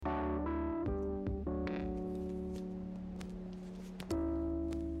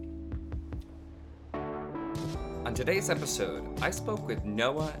On today's episode, I spoke with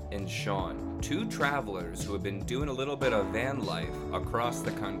Noah and Sean, two travelers who have been doing a little bit of van life across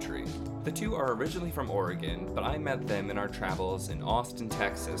the country. The two are originally from Oregon, but I met them in our travels in Austin,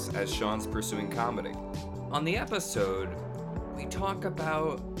 Texas, as Sean's pursuing comedy. On the episode, we talk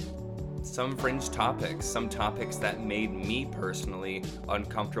about some fringe topics, some topics that made me personally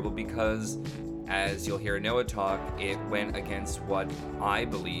uncomfortable because, as you'll hear Noah talk, it went against what I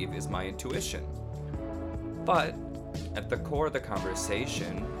believe is my intuition. But at the core of the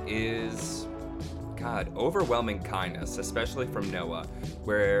conversation is, overwhelming kindness, especially from Noah,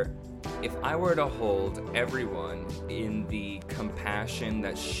 where if I were to hold everyone in the compassion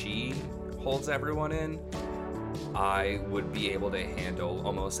that she holds everyone in, I would be able to handle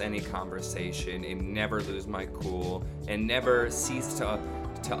almost any conversation and never lose my cool and never cease to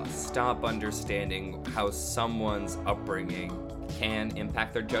stop understanding how someone's upbringing can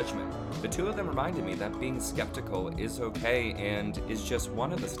impact their judgment. The two of them reminded me that being skeptical is okay and is just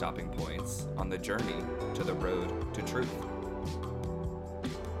one of the stopping points on the journey to the road to truth.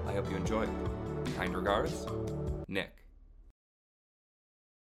 I hope you enjoy. Kind regards, Nick.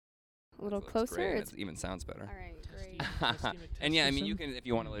 A little closer? It even sounds better. All right, great. And yeah, I mean, you can, if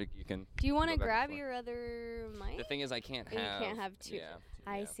you want to, you can. Do you want to grab your other mic? The thing is, I can't have. You can't have two. Yeah.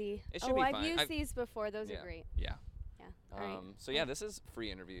 I see. It should be I've fine. used these before. Those are great. Yeah. Yeah. All right. So yeah, this is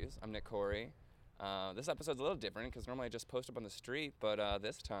free interviews. I'm Nick Corey. This episode's a little different because normally I just post up on the street, but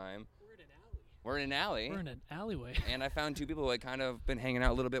this time we're in an alley. We're in an alleyway. And I found two people who had kind of been hanging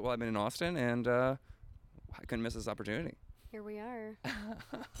out a little bit while I've been in Austin, and I couldn't miss this opportunity. Here we are.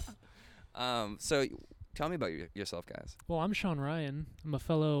 So tell me about yourself, guys. Well, I'm Sean Ryan. I'm a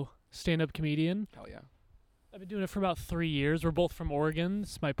fellow stand-up comedian. Hell yeah. I've been doing it for about 3 years. We're both from Oregon.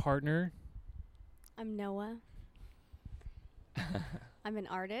 It's my partner. I'm Noah. I'm an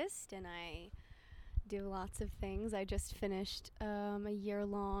artist, and I do lots of things. I just finished a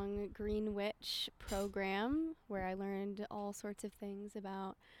year-long Green Witch program where I learned all sorts of things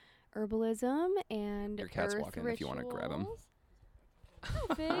about herbalism and Your cat's earth walking rituals. if you want to grab him.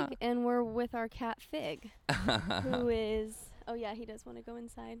 Hi, Fig. And we're with our cat, Fig, who is... Oh, yeah, he does want to go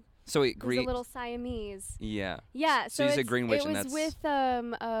inside. So He's a little Siamese. Yeah. Yeah. So he's a Green Witch, and it that's... was with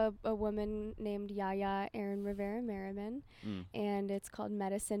a woman named Yaya Erin Rivera Merriman, and it's called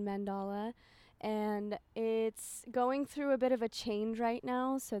Medicine Mandala. And it's going through a bit of a change right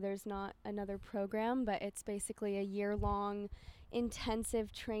now, so there's not another program, but it's basically a year-long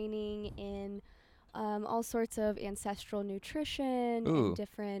intensive training in all sorts of ancestral nutrition and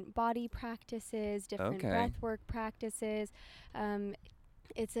different body practices, different breathwork practices.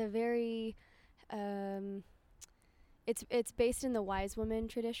 It's a very, it's based in the wise woman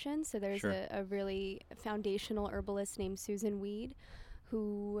tradition. So there's a really foundational herbalist named Susan Weed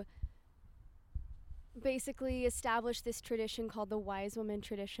who basically established this tradition called the wise woman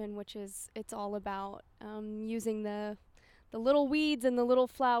tradition, which is, it's all about using the little weeds and the little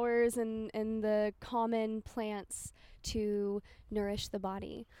flowers and the common plants to nourish the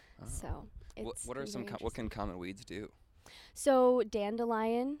body. So it's what can common weeds do? So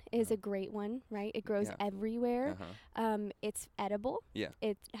dandelion is a great one, right? It grows everywhere. It's edible. Yeah.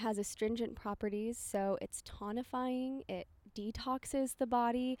 It has astringent properties, so it's tonifying. It detoxes the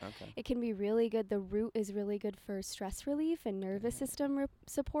body. It can be really good. The root is really good for stress relief and nervous system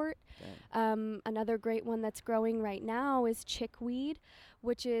support. Another great one that's growing right now is chickweed,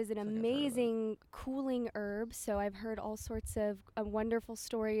 which is an amazing cooling herb. So I've heard all sorts of wonderful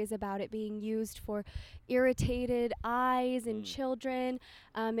stories about it being used for irritated eyes in children.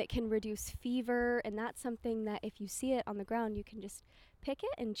 It can reduce fever, and that's something that if you see it on the ground, you can just pick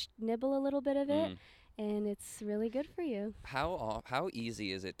it and nibble a little bit of it. And it's really good for you. How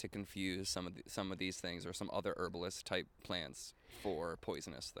easy is it to confuse some of these things or some other herbalist type plants for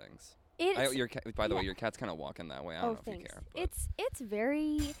poisonous things? By the way, your cat's kind of walking that way. I don't know if you care.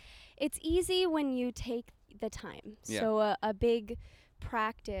 It's easy when you take the time. Yeah. So a big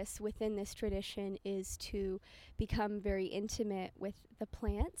practice within this tradition is to become very intimate with the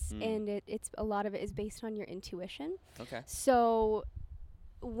plants, and it's a lot of it is based on your intuition. Okay. So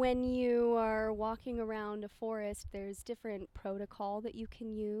when you are walking around a forest, there's different protocol that you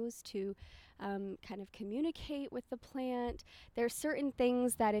can use to kind of communicate with the plant. There's certain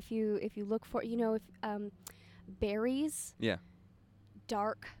things that if you look for, berries. Yeah.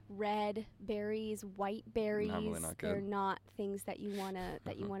 Dark red berries, white berries. Really not good. They're not things that you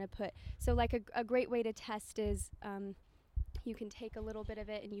wanna put. So like a great way to test is you can take a little bit of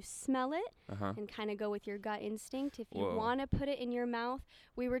it and you smell it and kind of go with your gut instinct. If you want to put it in your mouth,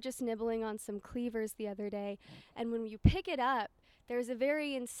 we were just nibbling on some cleavers the other day, and when you pick it up, there's a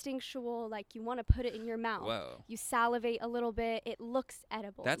very instinctual, like you want to put it in your mouth. Whoa. You salivate a little bit. It looks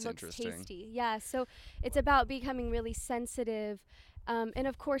edible. That's it looks interesting. tasty. Yeah, so it's about becoming really sensitive. And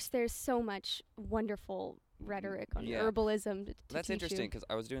of course, there's so much wonderful rhetoric on herbalism to That's teach interesting you. because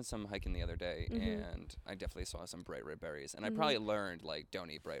I was doing some hiking the other day and I definitely saw some bright red berries. And I probably learned, like, don't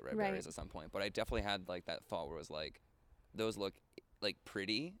eat bright red berries at some point. But I definitely had, like, that thought where it was like, those look like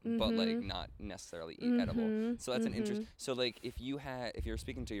pretty, but like not necessarily edible. So that's an interest. So like if you're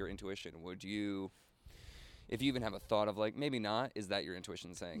speaking to your intuition, would you, if you even have a thought of like maybe not, is that your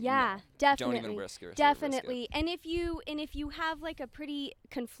intuition saying yeah, no, definitely, don't even risk yourself? Definitely. And if you have like a pretty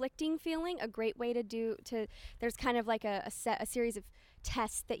conflicting feeling, a great way to there's kind of like a series of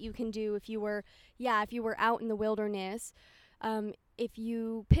tests that you can do if you were out in the wilderness. If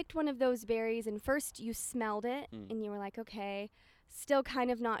you picked one of those berries and first you smelled it and you were like, okay, still kind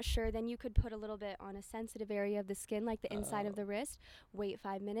of not sure, then you could put a little bit on a sensitive area of the skin, like the inside of the wrist, wait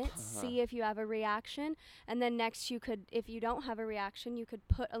 5 minutes, see if you have a reaction, and then next you could, if you don't have a reaction, you could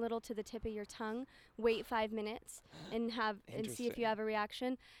put a little to the tip of your tongue, wait 5 minutes, and see if you have a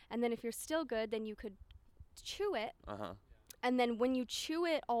reaction, and then if you're still good, then you could chew it. And then when you chew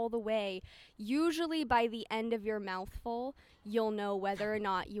it all the way, usually by the end of your mouthful, you'll know whether or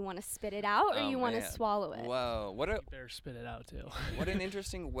not you want to spit it out or you want to swallow it. Whoa, You better spit it out too. what an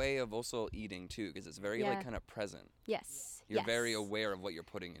interesting way of also eating too, because it's very like kind of present. Yes. You're very aware of what you're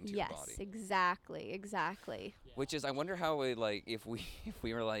putting into your body. Yes, exactly. Which is, I wonder how it, like, if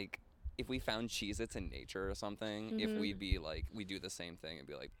we were like, if we found Cheez-Its in nature or something, if we'd be like, we do the same thing and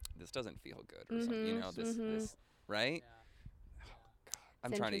be like, this doesn't feel good or something, you know, this, right?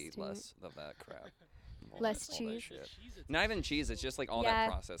 I'm trying to eat less of that crap. Less all cheese. That shit. Not even cheese. It's just like all that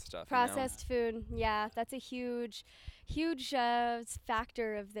processed stuff. Processed food. Yeah, that's a huge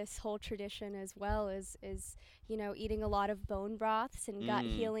factor of this whole tradition, as well as eating a lot of bone broths and gut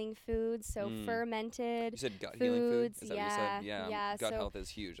healing foods. So fermented. You said gut foods, healing food. Is that what you said? Yeah. Gut so health is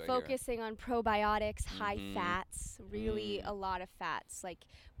huge. focusing on probiotics, high fats, really a lot of fats. Like,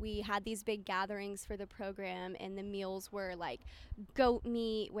 we had these big gatherings for the program, and the meals were like goat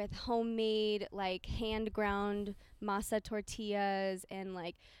meat with homemade, like, hand ground masa tortillas, and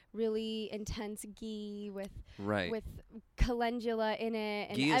like really intense ghee with calendula in it,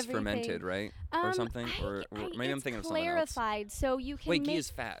 and ghee is everything. Fermented, right? Or something? Or maybe I'm thinking of something else. Clarified, so you can Wait, ghee is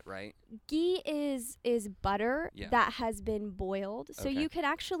fat, right? Ghee is butter that has been boiled. So you could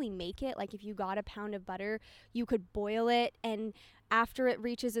actually make it, like, if you got a pound of butter, you could boil it, and after it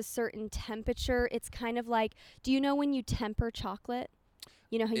reaches a certain temperature, it's kind of like, do you know when you temper chocolate?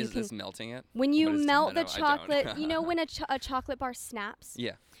 You know how is this melting it? When you melt the chocolate, you know when a chocolate bar snaps?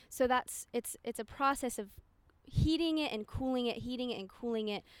 Yeah. So it's a process of heating it and cooling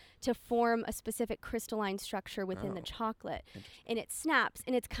it to form a specific crystalline structure within the chocolate. And it snaps,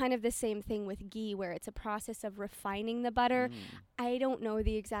 and it's kind of the same thing with ghee, where it's a process of refining the butter. I don't know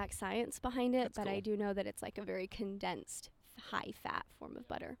the exact science behind it, but I do know that it's like a very condensed, high-fat form of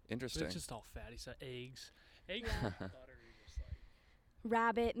butter. Interesting. It's just all fatty stuff. Eggs and butter.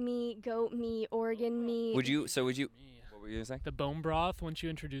 Rabbit meat, goat meat, organ meat. Would you? What were you gonna say? The bone broth. Once you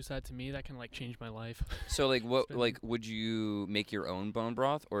introduce that to me, that can like change my life. So like what? Like would you make your own bone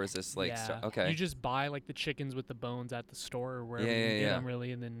broth, or is this like? Okay. You just buy like the chickens with the bones at the store or wherever you get them,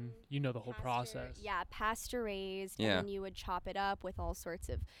 really, and then you know the whole process. Yeah, pasture raised, and then you would chop it up with all sorts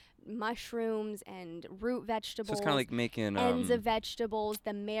of mushrooms and root vegetables. So it's kind of like making ends of vegetables,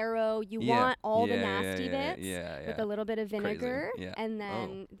 the marrow. You want all the nasty bits with a little bit of vinegar, and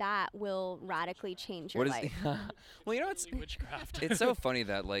then that will radically change your life. Well, you know, it's witchcraft. It's so funny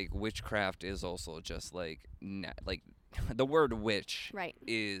that like witchcraft is also just like the word witch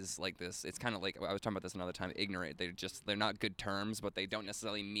is like this. It's kind of like, I was talking about this another time, ignorant. They're not good terms, but they don't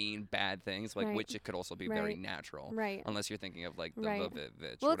necessarily mean bad things. Like witch, it could also be very natural. Right. Unless you're thinking of like the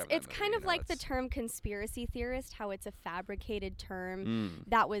Vovitch. Well, it's kind of like the term conspiracy theorist, how it's a fabricated term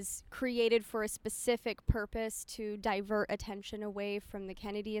that was created for a specific purpose to divert attention away from the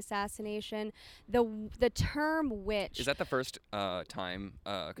Kennedy assassination. The term witch. Is that the first time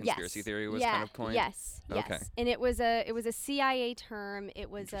conspiracy theory was kind of coined? Yes. Okay. And it was a CIA term. It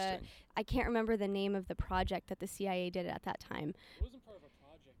was I can't remember the name of the project that the CIA did at that time. It wasn't part of a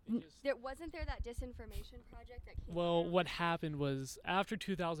project. Wasn't there that disinformation project that came Well, out? what happened was after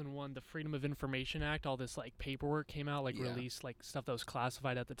 2001, the Freedom of Information Act, all this like paperwork came out, like released, like stuff that was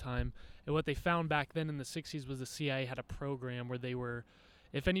classified at the time. And what they found back then in the 60s was the CIA had a program where they were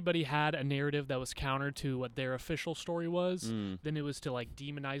if anybody had a narrative that was counter to what their official story was, then it was to like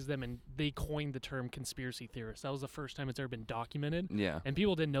demonize them, and they coined the term conspiracy theorist. That was the first time it's ever been documented. Yeah. And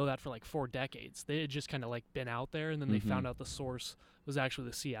people didn't know that for like 4 decades. They had just kind of like been out there, and then they found out the source was actually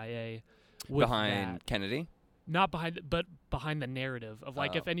the CIA. Behind Kennedy? Not behind, but behind the narrative of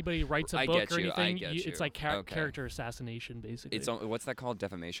like if anybody writes a book or anything, it's like character assassination, basically. It's what's that called?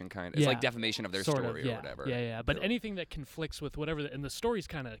 Defamation, kind of. It's like defamation of their story or whatever. Yeah. But anything that conflicts with whatever, and the story's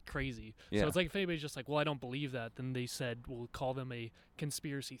kind of crazy. So it's like if anybody's just like, well, I don't believe that, then they said we'll call them a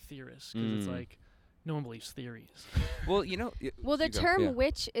conspiracy theorist, because it's like no one believes theories. Well, you know. Well, the term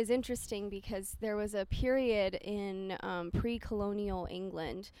witch is interesting because there was a period in pre-colonial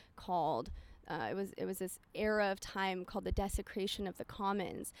England called. It was this era of time called the desecration of the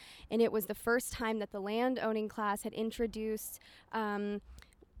commons, and it was the first time that the land-owning class had introduced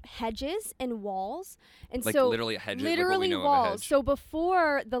hedges and walls, and like so literally a hedge, literally like walls. Of a hedge. So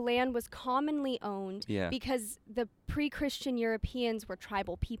before, the land was commonly owned because the pre-Christian Europeans were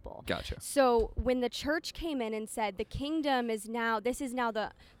tribal people. Gotcha. So when the church came in and said the kingdom is now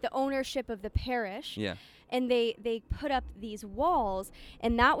the ownership of the parish. Yeah. And they put up these walls,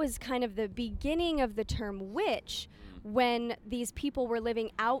 and that was kind of the beginning of the term witch. When these people were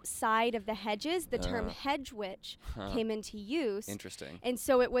living outside of the hedges, the term hedge witch came into use. Interesting. And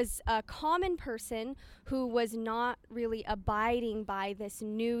so it was a common person who was not really abiding by this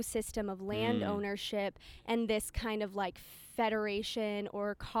new system of land ownership and this kind of like federation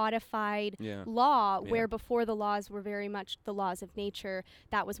or codified law, where before the laws were very much the laws of nature.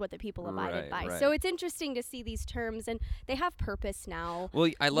 That was what the people abided by. Right. So it's interesting to see these terms, and they have purpose now.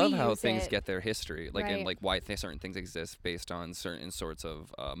 Well, I love how things get their history, like and like why certain things exist based on certain sorts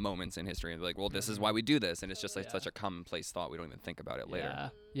of moments in history, and like, well, this is why we do this, and it's just like such a commonplace thought we don't even think about it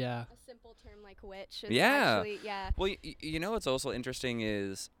later. A simple term like witch is actually, Well, you know what's also interesting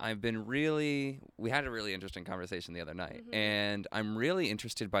is we had a really interesting conversation the other night, and I'm really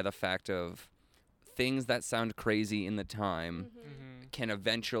interested by the fact of things that sound crazy in the time can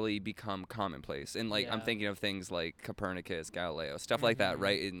eventually become commonplace. And like I'm thinking of things like Copernicus, Galileo, stuff like that,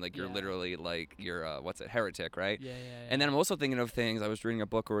 right? And like you're literally like you're heretic, right? And then I'm also thinking of things, I was reading a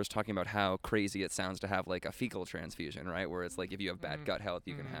book where it was talking about how crazy it sounds to have like a fecal transfusion, right? Where it's like if you have bad gut health,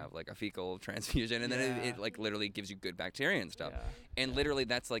 you can have like a fecal transfusion, and then it like literally gives you good bacteria and stuff. And literally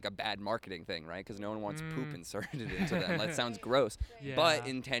that's like a bad marketing thing, right? Because no one wants poop inserted into them. That sounds gross. But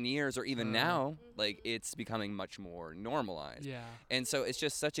in 10 years or even now, like it's becoming much more normalized. And so it's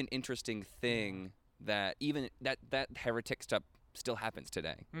just such an interesting thing that even that heretic stuff still happens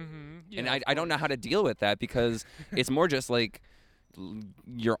today. And I don't know how to deal with that, because it's more just like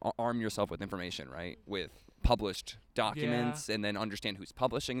you arm yourself with information, right? With published documents, and then understand who's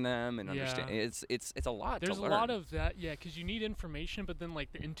publishing them, and understand it's a lot. There's to learn. a lot of that, because you need information, but then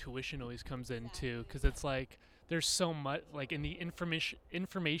like the intuition always comes in too, because it's like there's so much like in the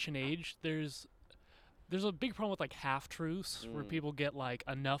information age. There's a big problem with like half truths where people get like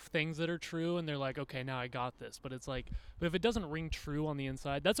enough things that are true and they're like, okay, now I got this. But it's like, but if it doesn't ring true on the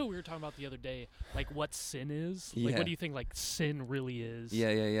inside, that's what we were talking about the other day. Like what sin is. Like what do you think like sin really is?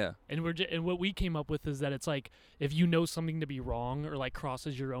 Yeah. And and what we came up with is that it's like if you know something to be wrong or like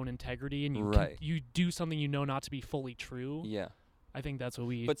crosses your own integrity, and you do something you know not to be fully true. Yeah. I think that's what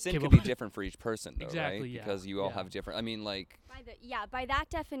we. But sin could be different for each person, though, exactly, right? Because you all have different. I mean, like. By that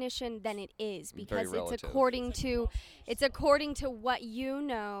definition, then it is, because it's according to what you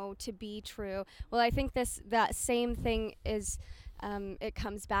know to be true. Well, I think that same thing is. It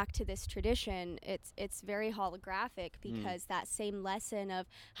comes back to this tradition. It's very holographic, because that same lesson of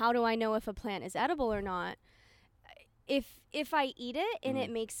how do I know if a plant is edible or not? If I eat it and it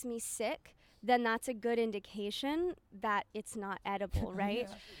makes me sick, then that's a good indication that it's not edible, right?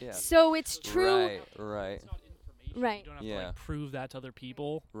 So it's true. Right. It's not information. Right. You don't have to like prove that to other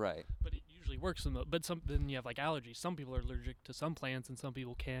people. Right. But it usually works. But then you have like allergies. Some people are allergic to some plants, and some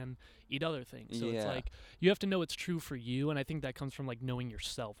people can eat other things. So it's like you have to know it's true for you, and I think that comes from like knowing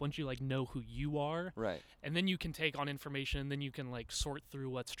yourself. Once you like know who you are, right, and then you can take on information, and then you can like sort through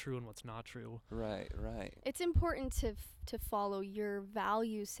what's true and what's not true. Right. It's important to follow your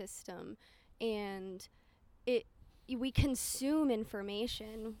value system. And we consume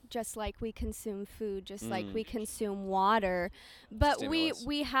information just like we consume food, just like we consume water. But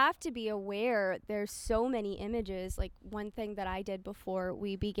we have to be aware there's so many images. Like one thing that I did before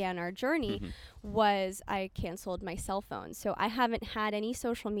we began our journey was I canceled my cell phone. So I haven't had any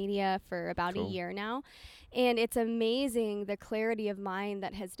social media for about a year now. And it's amazing the clarity of mind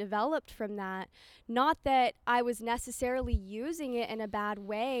that has developed from that. Not that I was necessarily using it in a bad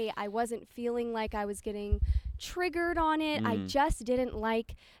way. I wasn't feeling like I was getting triggered on it. I just didn't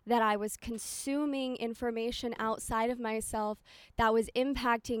like that I was consuming information outside of myself that was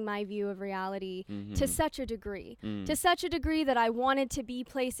impacting my view of reality to such a degree. To such a degree that I wanted to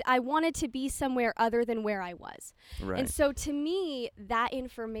be somewhere other than where I was. Right. And so to me, that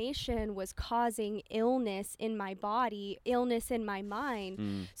information was causing illness in my body, illness in my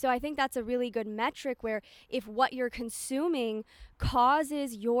mind. So I think that's a really good metric, where if what you're consuming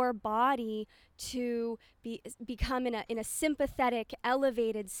causes your body to become in a sympathetic,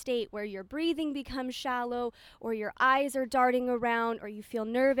 elevated state where your breathing becomes shallow, or your eyes are darting around, or you feel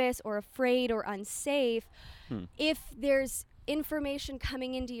nervous or afraid or unsafe, if there's information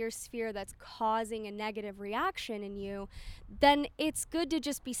coming into your sphere that's causing a negative reaction in you, then it's good to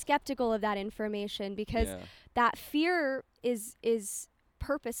just be skeptical of that information, because that fear is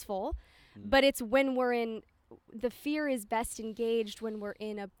purposeful, but it's when we're in the fear is best engaged when we're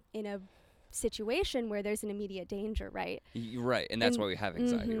in a situation where there's an immediate danger, right? Right, and that's why we have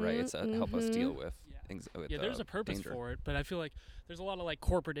anxiety, right? It's to help us deal with there's a purpose danger. for it, but I feel like there's a lot of like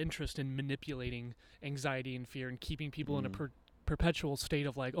corporate interest in manipulating anxiety and fear and keeping people in a perpetual state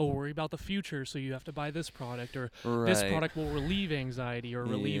of like, oh, worry about the future, so you have to buy this product, or this product will relieve anxiety or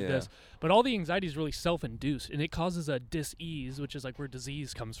relieve this. But all the anxiety is really self-induced, and it causes a dis-ease, which is like where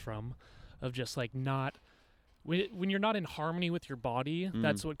disease comes from, of just like not... When you're not in harmony with your body,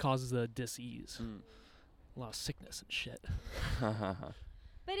 that's what causes the dis-ease. A lot of sickness and shit.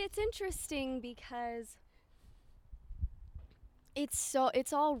 But it's interesting because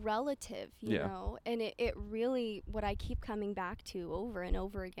it's all relative, you know? And it really, what I keep coming back to over and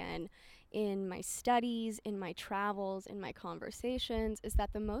over again in my studies, in my travels, in my conversations, is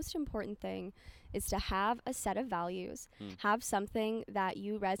that the most important thing is to have a set of values, have something that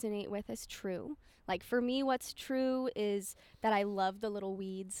you resonate with as true. Like for me, what's true is that I love the little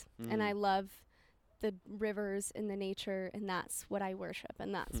weeds and I love the rivers and the nature, and that's what I worship,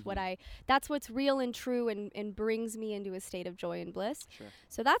 and that's that's what's real and true and brings me into a state of joy and bliss. Sure.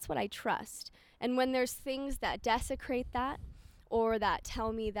 So that's what I trust. And when there's things that desecrate that, or that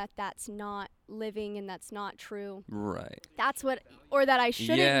tell me that that's not living and that's not true, right? That's what, or that I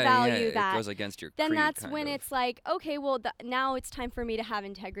shouldn't value that. It goes against your then creed, that's when it's like, okay, well, now it's time for me to have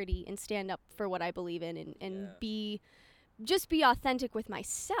integrity and stand up for what I believe in, and be authentic with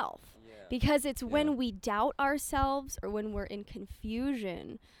myself. Because it's when we doubt ourselves or when we're in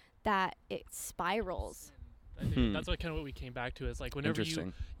confusion that it spirals. I think that's kind of what we came back to. Is like whenever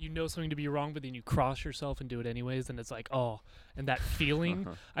you know something to be wrong, but then you cross yourself and do it anyways, then it's like, oh, and that feeling.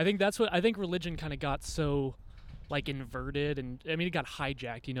 I think that's what, I think religion kind of got so like inverted, and I mean it got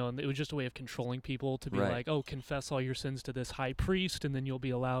hijacked, you know, and it was just a way of controlling people to be like, oh, confess all your sins to this high priest, and then you'll be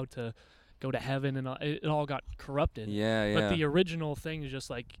allowed to go to heaven, and it all got corrupted. But the original thing is just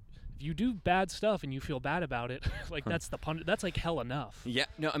like, you do bad stuff and you feel bad about it, like that's that's like hell enough.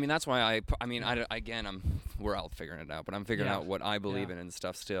 I mean that's why we're all figuring it out, but I'm figuring out what I believe in and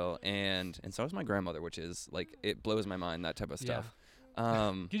stuff still, and so is my grandmother, which is like, it blows my mind, that type of stuff.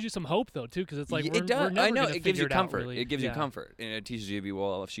 Gives you some hope though too, because it's like it does. I know, it gives you comfort. Really. It gives you comfort, and it teaches you to be,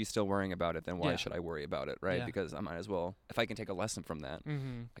 well, if she's still worrying about it, then why should I worry about it, right? Because I might as well, if I can take a lesson from that,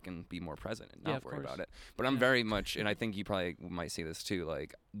 I can be more present and not worry about it. But I'm very much, and I think you probably might see this too,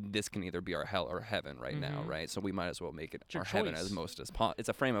 like this can either be our hell or heaven right now, right? So we might as well make it our heaven as most as possible. It's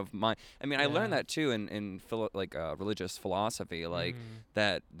a frame of mind. I mean, I learned that too in religious philosophy, like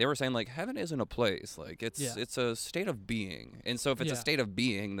that they were saying like heaven isn't a place, like it's a state of being, and so if it's a state of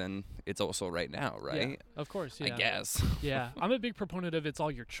being, then it's also right now, right? Yeah, of course, I guess. I'm a big proponent of it's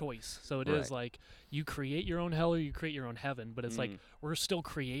all your choice. So it is like you create your own hell or you create your own heaven, but it's like we're still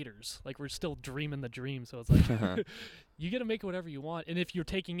creators. Like we're still dreaming the dream. So it's like you get to make it whatever you want. And if you're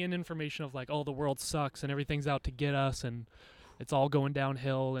taking in information of like, oh, the world sucks and everything's out to get us and it's all going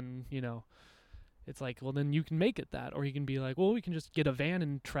downhill, and you know, it's like, well, then you can make it that, or you can be like, well, we can just get a van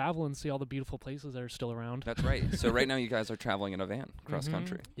and travel and see all the beautiful places that are still around. That's right. So right now you guys are traveling in a van cross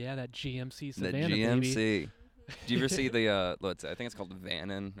country. Yeah, that GMC Savannah, the GMC. Baby. Do you ever see the I think it's called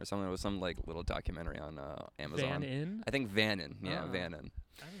Vannon or something? It was some like little documentary on Amazon. Vannon? I think Vannon. Yeah, Vannon.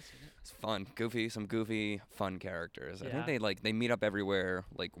 I haven't seen it. It's fun, some goofy, fun characters. I think they meet up everywhere,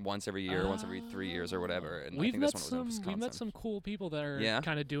 like once every year, once every 3 years or whatever. And I think this one was in Wisconsin. We've met some cool people that are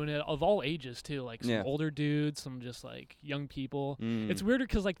kind of doing it of all ages too, like some older dudes, some just like young people. It's weirder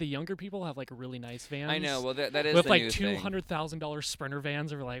because like the younger people have like really nice vans. I know. Well, that is with the like new $200,000 Sprinter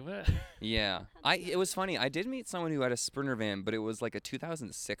vans. Or like, what? Yeah, it was funny. I did meet someone who had a Sprinter van, but it was like a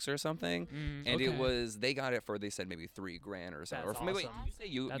 2006 or something, and it was, they got it for, they said maybe $3,000 or something. That's or wait, did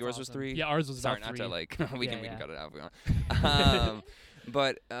you say yours was $3,000? Yeah, ours was Sorry, about $3,000. not to like we can cut it out if we want.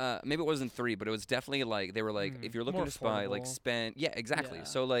 but maybe it wasn't 3, but it was definitely like they were like if you're looking More to spy, like affordable. spend exactly. Yeah.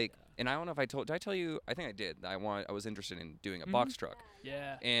 So like, and I don't know if did I tell you? I think I did. I was interested in doing a box truck,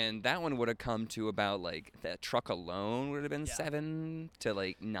 Yeah. and that one would have come to about like that truck alone would have been Yeah. 7 to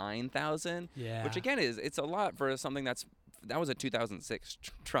like 9,000. Yeah. Which again it's a lot for something that was a 2006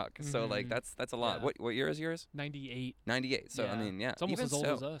 truck. So like that's a lot. Yeah. What year is yours? 98. 98. So I mean, yeah. It's almost even as old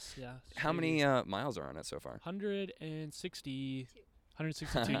so, as us. Yeah. How many miles are on it so far? 162.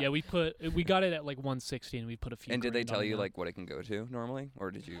 Yeah, we got it at like 160, and we put a few. And did they grand tell on you that. like what it can go to normally, or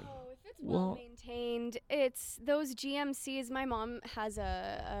did you? Oh, if it's well maintained, it's those GMCs. My mom has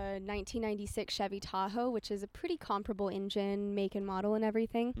a 1996 Chevy Tahoe, which is a pretty comparable engine, make and model, and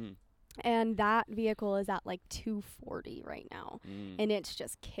everything. And that vehicle is at like 240 right now, and it's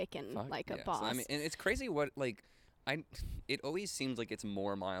just kicking like a boss. So, I mean, and it's crazy what like. It always seems like it's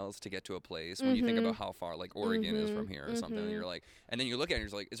more miles to get to a place when you think about how far like Oregon is from here or something. And you're like, and then you look at it and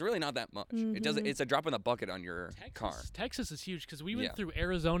you're like, it's really not that much. It doesn't. It's a drop in the bucket on your car. Texas is huge because we went through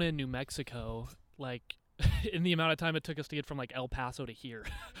Arizona and New Mexico like in the amount of time it took us to get from like El Paso to here.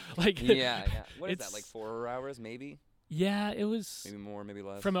 Like yeah. What is that? Like 4 hours maybe? Yeah, it was maybe more, maybe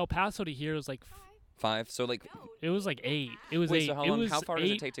less. From El Paso to here it was like 5. So like it was like 8. It was wait, 8. So how it long? was How far 8,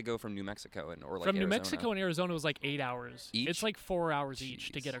 does it take to go from New Mexico or like from New Arizona? Mexico and Arizona? It was like 8 hours. Each? It's like 4 hours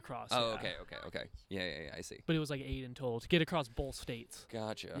each to get across. Oh, yeah. okay. Yeah. I see. But it was like 8 in total to get across both states.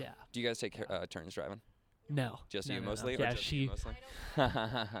 Gotcha. Yeah. Do you guys take turns driving? No. Just no, you no, mostly? No. Or Yeah, just you mostly?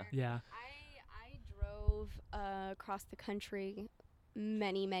 Yeah. I drove across the country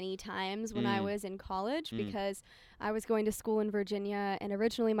many times when I was in college because I was going to school in Virginia, and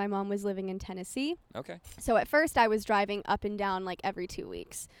originally my mom was living in Tennessee. Okay. So at first I was driving up and down like every 2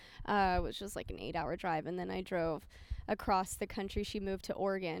 weeks, which was like an 8-hour drive, and then I drove across the country. She moved to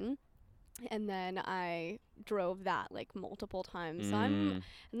Oregon, and then I drove that like multiple times. And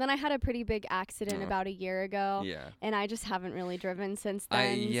then I had a pretty big accident about a year ago. Yeah. And I just haven't really driven since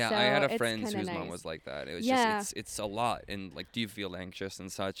then. So I had a friend whose mom was like that. It was just it's a lot. And like, do you feel anxious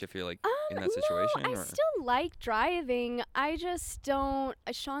and such if you're like in that situation? No, I still like driving. I just don't.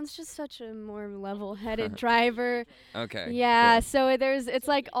 Sean's just such a more level-headed driver. Okay. Yeah. Cool. So it's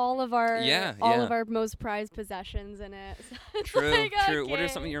like all of our of our most prized possessions in it. So true. like, True. What are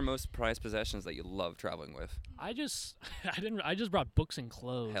okay. some of your most prized possessions that you love traveling with? I just brought books and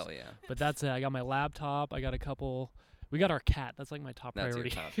clothes. Hell yeah. But that's it. I got my laptop. I got a couple. We got our cat. That's like my top priority.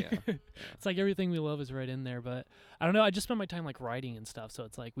 That's your top, yeah. It's like everything we love is right in there. But I don't know. I just spend my time like writing and stuff. So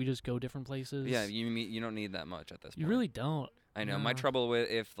it's like we just go different places. Yeah, you don't need that much at this point. You really don't. I know. No. My trouble with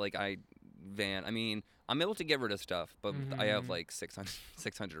if like I mean, I'm able to get rid of stuff, but I have like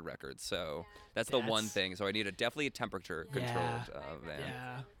 600 records. So that's the one thing. So I need definitely a temperature controlled van.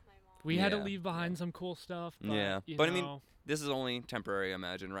 Yeah. We had to leave behind some cool stuff. But, but I mean, this is only temporary, I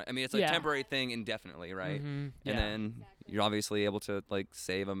imagine, right? I mean, it's a temporary thing indefinitely, right? And then you're obviously able to like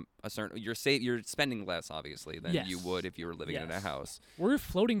save a certain. You're spending less, obviously, than you would if you were living in a house. We're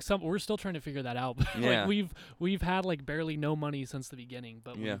floating some. We're still trying to figure that out. Like we've had like barely no money since the beginning,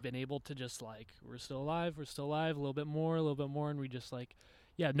 but we've been able to just like we're still alive, a little bit more, and we just like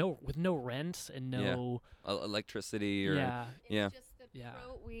with no rent and no electricity or It's just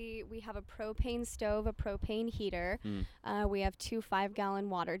we have a propane stove, a propane heater. We have 2 5-gallon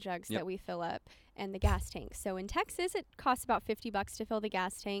water jugs that we fill up, and the gas tank. So in Texas, it costs about $50 to fill the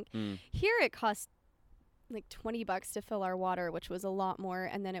gas tank. Here, it costs like $20 to fill our water, which was a lot more.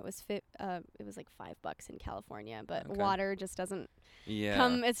 And then it was like $5 in California, but water just doesn't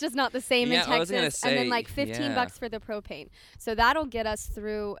come. It's just not the same in Texas. I was gonna say, and then like $15 for the propane. So that'll get us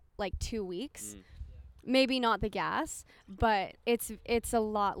through like 2 weeks. Maybe not the gas, but it's a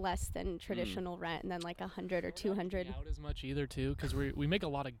lot less than traditional rent, and then like 100 or 200. Not out as much either too, because we make a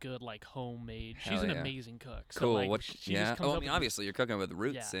lot of good like homemade. She's an amazing cook. Cool. So, like, she just comes I up mean, obviously you're cooking with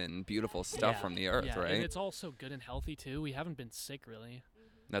roots and beautiful stuff from the earth, right? And it's all so good and healthy too. We haven't been sick really.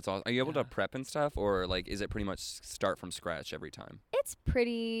 That's awesome. Are you able to prep and stuff, or like is it pretty much start from scratch every time? It's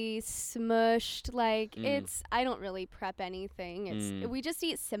pretty smushed. Like I don't really prep anything. We just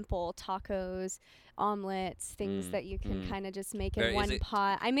eat simple tacos, omelets, things that you can kind of just make in one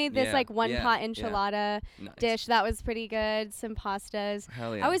pot. I made this like one pot enchilada dish that was pretty good. Some pastas.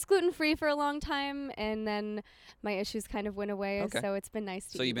 Hell yeah. I was gluten-free for a long time, and then my issues kind of went away. So it's been nice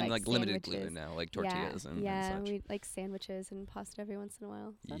to eat. So you've been like limited sandwiches. gluten now, like tortillas and such. We like sandwiches and pasta every once in a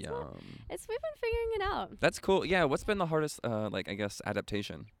while. So Yum. we've been figuring it out. That's cool. Yeah. What's been the hardest, like I guess,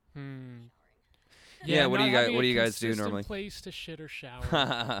 adaptation? Yeah, what do not you having a guys do consistent normally? place to shit or shower.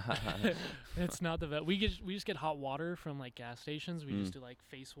 It's not the best. We just get hot water from like gas stations. We just do like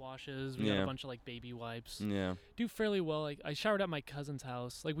face washes. We got Yeah. a bunch of like baby wipes. Yeah. Do fairly well. Like I showered at my cousin's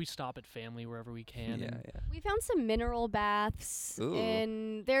house. Like we stop at family wherever we can. Yeah, and yeah. We found some mineral baths, Ooh.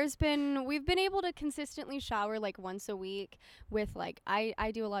 and we've been able to consistently shower like once a week with like I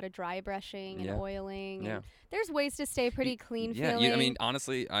do a lot of dry brushing and Yeah. oiling. Yeah. And there's ways to stay pretty clean Yeah, feeling. I mean,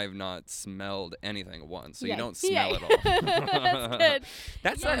 honestly, I've not smelled anything once, so Yeah. you don't Yeah. smell at all. That's good.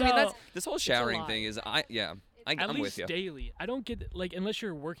 That's Yeah. I mean, that's No, this whole a showering lot. thing is at I'm least with you. daily. I don't get like unless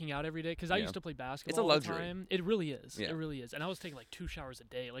you're working out every day because I Yeah. used to play basketball all luxury. the time. It really is. Yeah. It really is. And I was taking like 2 showers a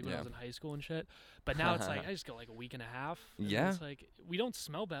day, like when I Yeah. was in high school and shit. But now it's like I just go like a week and a half. And Yeah. It's like we don't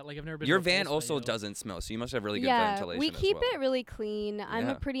smell bad. Like I've never been. Your van repulsed by also you. doesn't smell, so you must have really good Yeah, ventilation. we as keep well. it really clean. I'm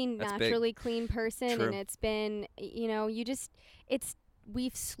Yeah, a pretty that's big. naturally clean person, True. and it's been,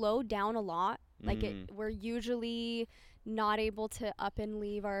 we've slowed down a lot. Like we're usually not able to up and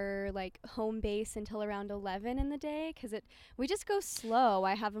leave our like home base until around 11 in the day because we just go slow.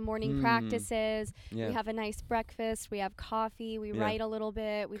 I have a morning practices. Yeah. We have a nice breakfast. We have coffee. We Yeah. write a little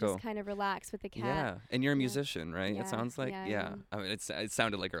bit. We Cool. just kind of relax with the cat. Yeah, and you're a Yeah. musician, right? Yeah, It sounds like, yeah, I yeah. am. I mean, it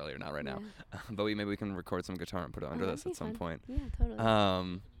sounded like earlier, not right now. But maybe we can record some guitar and put it under that'd this be at some fun. point. Yeah,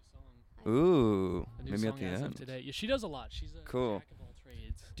 totally. Ooh, A new maybe at song the as of end. today. Yeah, she does a lot. She's a Cool. jack of all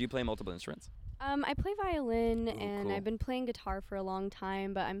trades. Do you play multiple instruments? I play violin, Ooh, and cool. I've been playing guitar for a long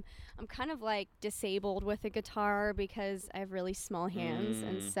time, but I'm kind of like disabled with the guitar because I have really small hands,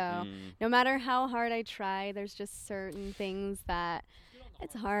 and so no matter how hard I try, there's just certain things that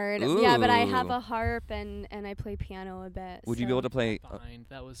it's hard. Yeah, but I have Ooh. a harp and I play piano a bit. Would you be able to play? Behind.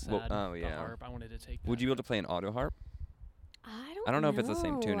 That was sad. well, oh, The yeah. harp. I wanted to take. Would that. you be able to play an auto harp? I don't know if it's the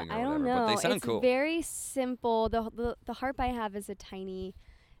same know. tuning or I don't whatever, know. but they sound it's cool. very simple. The harp I have is a tiny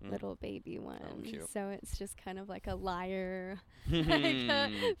Mm. little baby one, cute. so it's just kind of like a lyre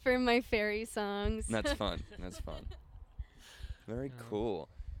for my fairy songs. That's fun. That's fun. Very Yeah. cool.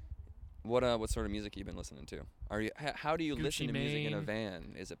 What sort of music you been listening to? Are you how do you Gucci listen to music in a Mane.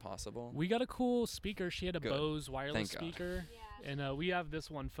 van? Is it possible? We got a cool speaker. She had a Good. Bose wireless Thank God. speaker. And we have this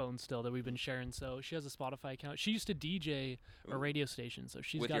one phone still that we've been sharing. So she has a Spotify account. She used to DJ a Ooh. radio station, so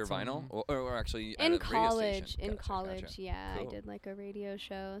she's With got your some, vinyl, or actually at In a radio college, station? Gotcha. yeah, Cool. I did like a radio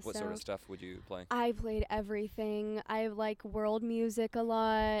show. What so sort of stuff would you play? I played everything. I like world music a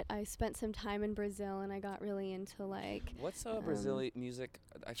lot. I spent some time in Brazil, and I got really into like What's Brazilian music?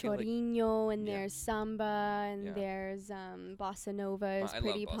 I feel like chorinho, and yeah. there's samba, and Yeah. there's bossa nova is I love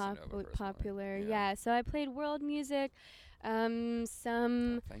pretty bossa nova personally. popular. Yeah. Yeah, so I played world music. Oh,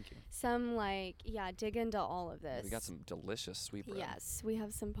 thank you. Some like dig into all of this. We got some delicious sweetbread. Yes, we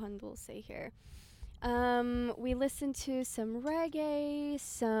have some pan dulce here. We listened to some reggae,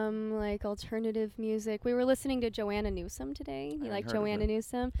 some like alternative music. We were listening to Joanna Newsom today. You haven't like heard of Joanna her.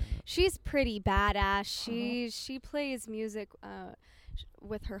 Newsom? She's pretty badass. She plays music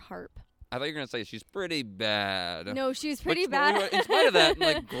with her harp. I thought you were gonna say she's pretty bad. No, she's pretty But bad. in spite of that,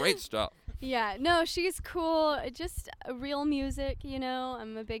 like great stuff. Yeah, no, she's cool. Just real music, you know.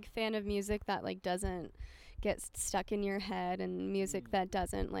 I'm a big fan of music that like doesn't get stuck in your head, and music that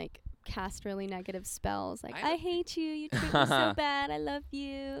doesn't like cast really negative spells. Like I hate you. You treat me so bad. I love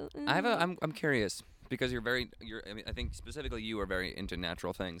you. I have I'm curious because I mean, I think specifically you are very into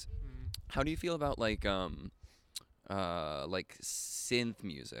natural things. How do you feel about like synth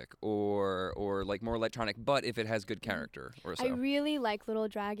music or like more electronic, but if it has good character or so? I really like Little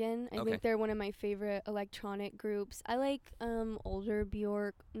Dragon. I Okay. think they're one of my favorite electronic groups. I like older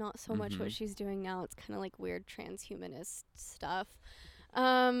Bjork, not so much what she's doing now. It's kind of like weird transhumanist stuff.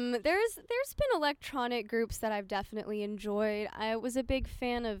 There's been electronic groups that I've definitely enjoyed. I was a big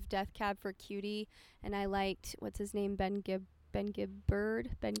fan of Death Cab for Cutie, and I liked what's his name, Ben Gibbard,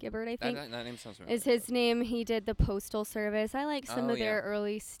 I think. That name sounds familiar. Is his name. He did the Postal Service. I like some Oh, of their yeah.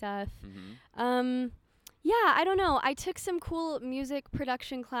 early stuff. Mm-hmm. Yeah, I don't know. I took some cool music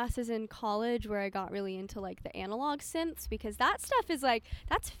production classes in college where I got really into like the analog synths because that stuff is like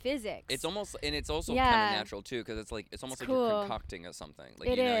that's physics. It's almost kind of Yeah. natural too, because it's almost like cool. you're concocting of something. Like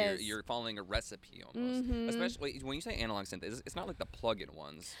It is. you're following a recipe almost. Mhm. Especially when you say analog synth, it's not like the plug-in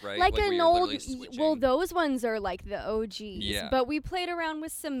ones, right? like where an you're old literally well switching. those ones are like the OGs. Yeah. But we played around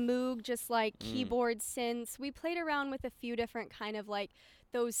with some Moog, just like keyboard synths. We played around with a few different kind of like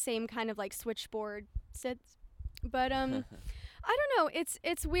those same kind of like switchboard synths. But I don't know.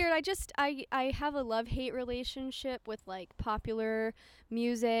 It's weird. I have a love-hate relationship with like popular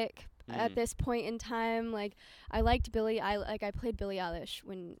music. at this point in time. Like, I liked I played Billie Eilish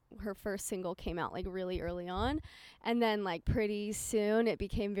when her first single came out, like really early on, and then like pretty soon it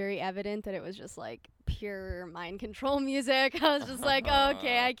became very evident that it was just like pure mind control music. I was just like, oh,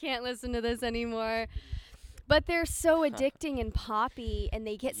 okay, I can't listen to this anymore. But they're so addicting and poppy, and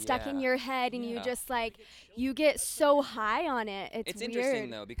they get stuck in your head, and you just like, you get so high on it. It's weird. Interesting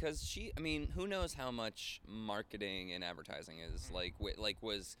though, because who knows how much marketing and advertising is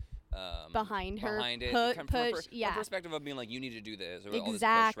was behind her it, push, her perspective of being like, you need to do this, or exactly, all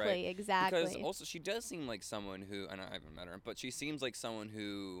this push, right? Exactly. Because also she does seem like someone who, I haven't met her, but she seems like someone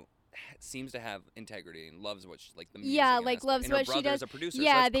who seems to have integrity and loves what the music. Yeah, like loves what she does. A producer,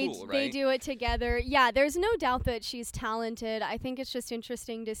 yeah, so that's cool, right? They do it together. Yeah, there's no doubt that she's talented. I think it's just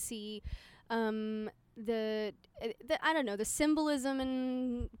interesting to see the I don't know, the symbolism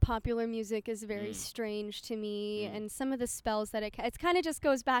in popular music is very strange to me, and some of the spells that it kind of just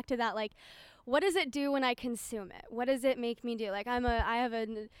goes back to that, like, what does it do when I consume it? What does it make me do? Like, I have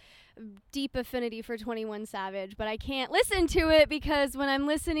a deep affinity for 21 Savage, but I can't listen to it because when I'm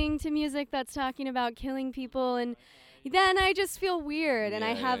listening to music that's talking about killing people, and then I just feel weird, and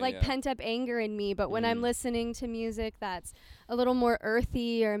I have pent up anger in me. But when I'm listening to music that's a little more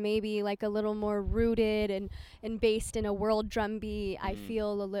earthy, or maybe like a little more rooted and based in a world drum beat, I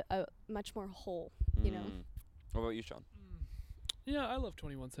feel much more whole, you know. What about you, Sean? Yeah, I love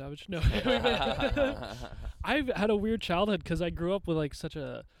 21 Savage. No. I've had a weird childhood because I grew up with like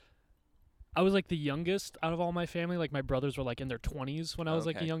I was like the youngest out of all my family. Like my brothers were like in their 20s when I was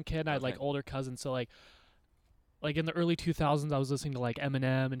like a young kid. I had like older cousins, so like in the early 2000s I was listening to like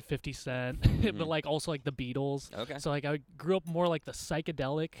Eminem and 50 Cent, but like also like the Beatles. Okay. So like I grew up more like the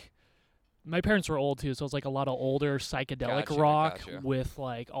psychedelic. My parents were old too, so it was like a lot of older psychedelic rock with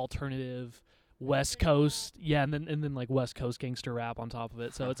like alternative West Coast, and then like West Coast gangster rap on top of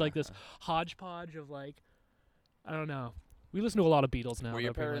it. So it's like this hodgepodge of like, I don't know. We listen to a lot of Beatles now. Were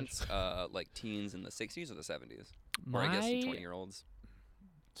your parents like teens in the 60s or the 70s? Or I guess 20-year-olds?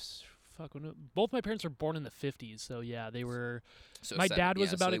 Fuck, both my parents were born in the 50s, so yeah, they were. So my dad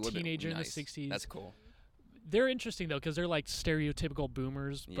was about a teenager in the 60s. That's cool. They're interesting though, because they're like stereotypical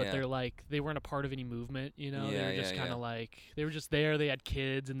boomers, but they're like, they weren't a part of any movement, you know. They were just kind of like, they were just there. They had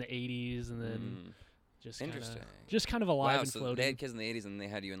kids in the 80s, and then just kind of alive and floating. They had kids in the 80s, and they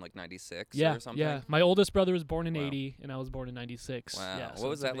had you in like 96 or something. Yeah, my oldest brother was born in 80, and I was born in 96. Wow. Yeah, what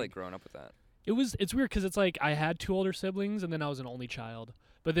was that like growing up with that? It's weird because it's like I had two older siblings, and then I was an only child.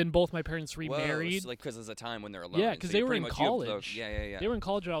 But then both my parents remarried. So like, because there's a time when they're alone. Yeah, because they were in college. Yeah. They were in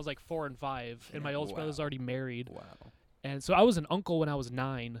college when I was like 4 and 5, and my oldest brother's already married. Wow. And so I was an uncle when I was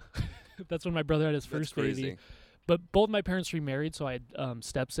 9. That's when my brother had his first baby. But both my parents remarried, so I had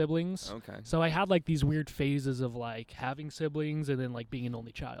step siblings. Okay. So I had like these weird phases of like having siblings and then like being an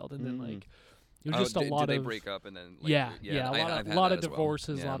only child, and then like it was just a lot of. Did they break up and then? Like, a lot of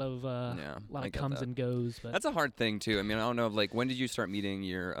divorces, a lot of comes and goes. But that's a hard thing too. I mean, I don't know. Like, when did you start meeting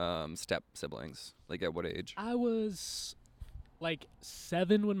your step siblings? Like, at what age? I was like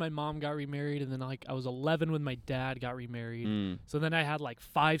 7 when my mom got remarried, and then like I was 11 when my dad got remarried. So then I had like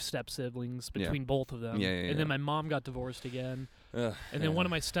 5 step siblings between both of them. And then my mom got divorced again. And then one of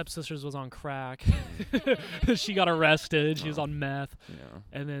my stepsisters was on crack. She got arrested. She was on meth.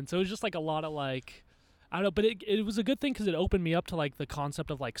 And then so it was just like a lot of like, I don't know, but it was a good thing because it opened me up to like the concept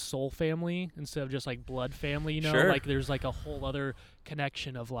of like soul family instead of just like blood family, you know? Like there's like a whole other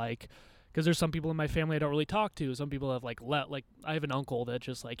connection of like, because there's some people in my family I don't really talk to. Some people have like I have an uncle that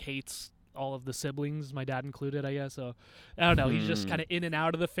just like hates all of the siblings, my dad included, I guess. So I don't know. He's just kind of in and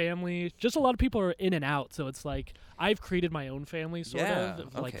out of the family. Just a lot of people are in and out. So it's like I've created my own family sort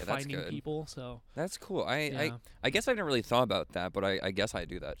of like finding people. So that's cool. I guess I never really thought about that, but I guess I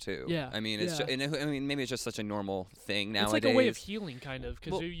do that too. Yeah. I mean, it's maybe it's just such a normal thing nowadays. It's like a way of healing, kind of,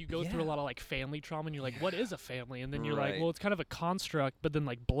 because you go through a lot of like family trauma, and you're like, what is a family? And then you're like, well, it's kind of a construct, but then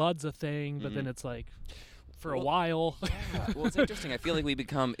like blood's a thing, but then it's like. For a while. Well, it's interesting. I feel like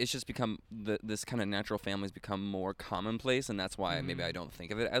it's just become this kind of natural family's become more commonplace, and that's why maybe I don't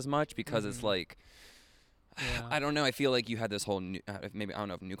think of it as much, because it's like, I don't know. I feel like you had this whole, maybe I don't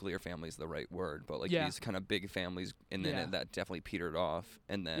know if nuclear family is the right word, but like these kind of big families, and then that definitely petered off,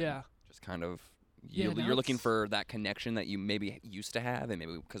 and then just kind of. You're looking for that connection that you maybe used to have, and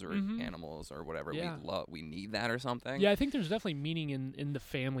maybe because we're animals or whatever, we need that or something. Yeah, I think there's definitely meaning in the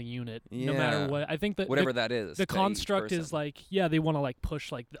family unit, no matter what. I think that whatever that is, the construct is like, they want to like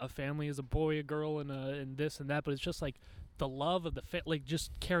push like a family as a boy, a girl, and this and that, but it's just like the love of the like just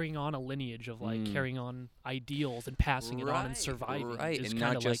carrying on a lineage of like carrying on ideals and passing it on and surviving. Right, and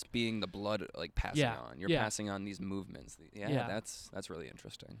not just like, being the blood like passing on. You're passing on these movements. That's really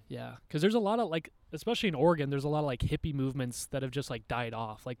interesting. Yeah, because there's a lot of like, especially in Oregon, there's a lot of like hippie movements that have just like died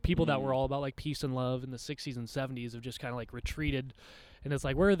off. Like people that were all about like peace and love in the 60s and 70s have just kind of like retreated, and it's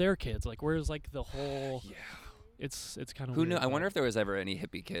like, where are their kids? Like, where's like the whole? Yeah. It's kind of who knew? I wonder if there was ever any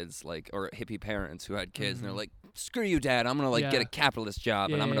hippie kids like or hippie parents who had kids and they're like, "Screw you, Dad! I'm gonna like get a capitalist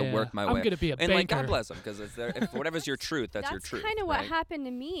job and I'm gonna work my way." I'm gonna be a banker. And like, God bless them, because it's their if whatever's your truth, that's your truth. That's kind of what happened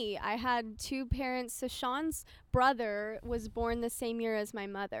to me. I had two parents. So Sean's brother was born the same year as my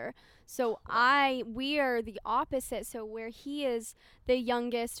mother. So we are the opposite. So where he is the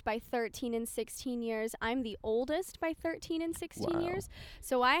youngest by 13 and 16 years, I'm the oldest by 13 and 16 years.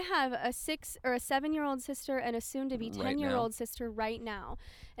 So I have a 7-year-old sister and a soon-to-be 10-year-old sister right now.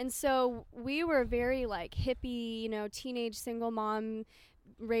 And so we were very like hippie, teenage single mom,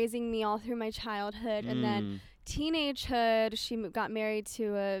 raising me all through my childhood. And then teenagehood, she got married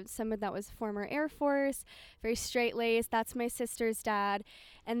to someone that was former Air Force, very straight-laced. That's my sister's dad.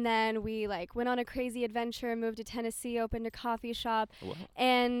 And then we like went on a crazy adventure, moved to Tennessee, opened a coffee shop. Wow.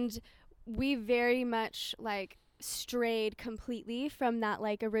 And we very much like strayed completely from that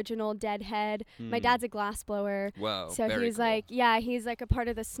like original Deadhead. My dad's a glassblower. Whoa. So he's cool. he's like a part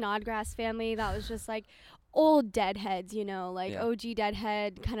of the Snodgrass family that was just like old Deadheads, OG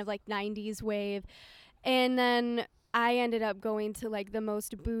Deadhead, kind of like 90s wave. And then I ended up going to like the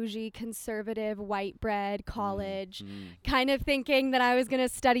most bougie, conservative, white bread college, kind of thinking that I was going to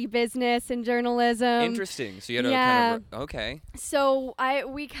study business and journalism. Interesting. So you had to kind of, okay. So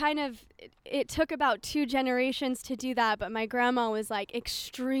it took about 2 generations to do that, but my grandma was like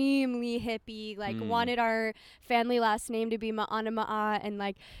extremely hippie, like wanted our family last name to be Ma'anama'a, and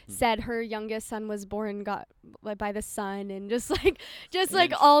like said her youngest son was born by the sun, and just like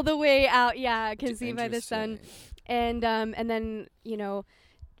all the way out, conceived by the sun. And then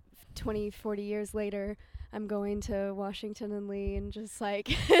 20-40 years later, I'm going to Washington and Lee, and just like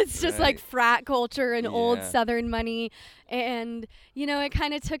it's just like frat culture and old Southern money, and it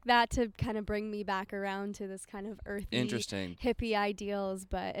kind of took that to kind of bring me back around to this kind of earthy, hippie ideals.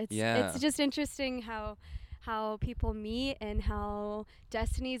 But it's just interesting how people meet and how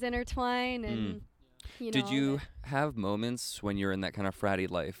destinies intertwine. And did you have moments when you're in that kind of fratty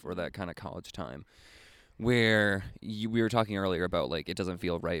life or that kind of college time where we were talking earlier about like it doesn't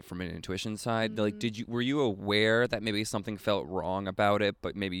feel right from an intuition side? Like, were you aware that maybe something felt wrong about it,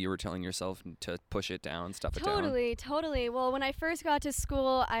 but maybe you were telling yourself to push it down, stuff it down? Totally. Well, when I first got to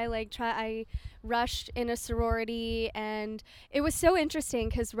school, I rushed in a sorority, and it was so interesting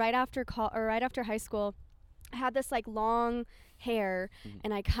because right after high school, I had this like long hair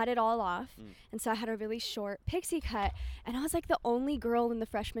and I cut it all off, and so I had a really short pixie cut, and I was like the only girl in the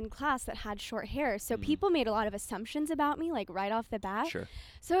freshman class that had short hair, so people made a lot of assumptions about me like right off the bat. Sure.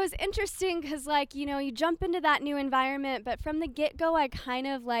 So it was interesting because like you jump into that new environment, but from the get-go I kind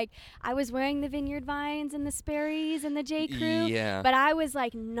of like I was wearing the Vineyard Vines and the Sperry's and the J. Crew, but I was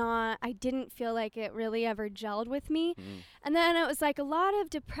like I didn't feel like it really ever gelled with me. And then it was like a lot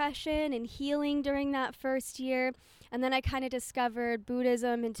of depression and healing during that first year. And then I kind of discovered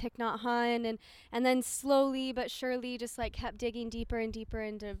Buddhism and Thich Nhat Hanh, and then slowly but surely just like kept digging deeper and deeper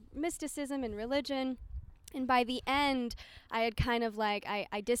into mysticism and religion. And by the end, I had kind of like,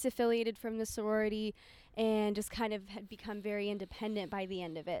 I disaffiliated from the sorority and just kind of had become very independent by the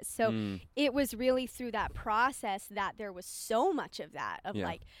end of it. So it was really through that process that there was so much of that, of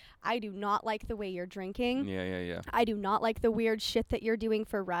like, I do not like the way you're drinking. Yeah. I do not like the weird shit that you're doing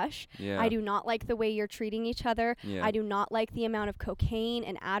for Rush. I do not like the way you're treating each other. I do not like the amount of cocaine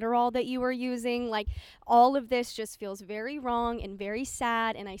and Adderall that you are using. Like, all of this just feels very wrong and very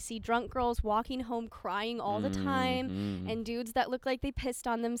sad. And I see drunk girls walking home crying all the time, and dudes that look like they pissed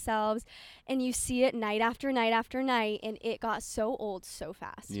on themselves. And you see it night after night after night. And it got so old so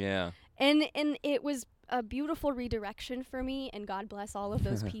fast. Yeah. And it was a beautiful redirection for me, and God bless all of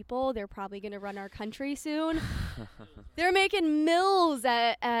those people. They're probably going to run our country soon. They're making mills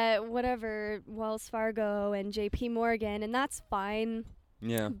at whatever, Wells Fargo and JP Morgan, and that's fine.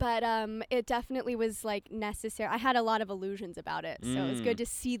 Yeah. But it definitely was like necessary. I had a lot of illusions about it, so it's good to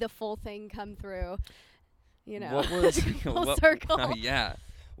see the full thing come through. What was full circle? Yeah.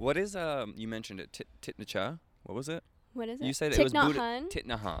 What is you mentioned it, Thich? What was it? What is it? You said it was Thich Nhat Hanh. Thich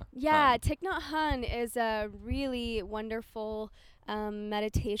Nhat Hanh. Yeah, Thich Nhat Hanh is a really wonderful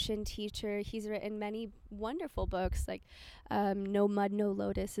meditation teacher. He's written many wonderful books, like No Mud, No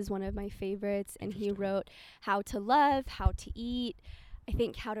Lotus is one of my favorites. And he wrote How to Love, How to Eat. I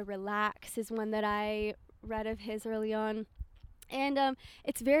think How to Relax is one that I read of his early on. And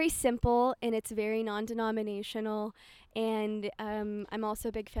it's very simple, and it's very non-denominational. And I'm also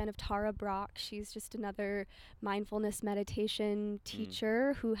a big fan of Tara Brach. She's just another mindfulness meditation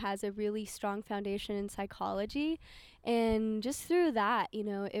teacher who has a really strong foundation in psychology. And just through that, you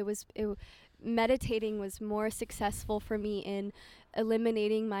know, meditating was more successful for me in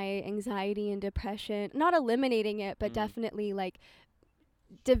eliminating my anxiety and depression. Not eliminating it, but definitely like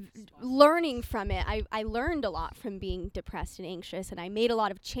learning from it. I learned a lot from being depressed and anxious, and I made a lot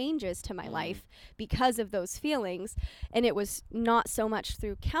of changes to my life because of those feelings. And it was not so much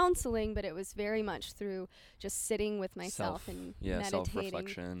through counseling, but it was very much through just sitting with myself and meditating.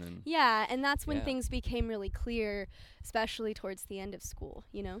 Self-reflection. And that's when things became really clear, especially towards the end of school,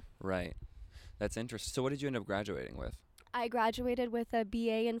 you know? Right. That's interesting. So what did you end up graduating with? I graduated with a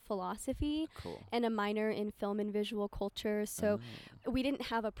BA in philosophy and a minor in film and visual culture. So we didn't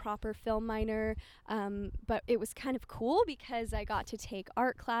have a proper film minor, but it was kind of cool because I got to take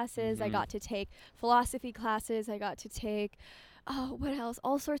art classes, I got to take philosophy classes, I got to take, what else?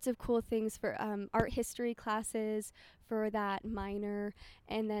 All sorts of cool things for art history classes for that minor.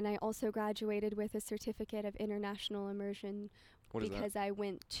 And then I also graduated with a certificate of international immersion because I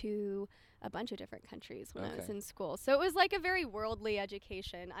went to a bunch of different countries when I was in school. So it was like a very worldly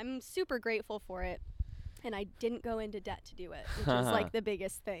education. I'm super grateful for it. And I didn't go into debt to do it, which is like the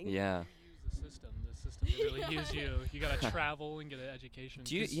biggest thing. Yeah. The system really use you. You got to travel and get an education.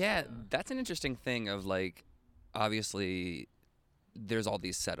 That's an interesting thing of like, obviously there's all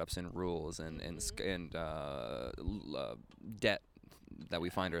these setups and rules and debt that we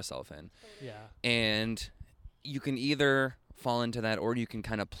find ourselves in. Yeah. And you can either fall into that, or you can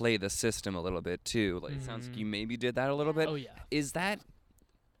kind of play the system a little bit too. Like it sounds like you maybe did that a little bit. Oh yeah. Is that?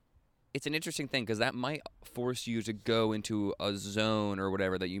 It's an interesting thing because that might force you to go into a zone or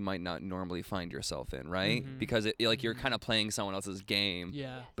whatever that you might not normally find yourself in, right? Because you're kind of playing someone else's game.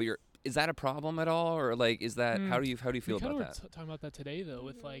 Yeah. But is that a problem at all, or like is that how do you feel about that? We talking about that today though,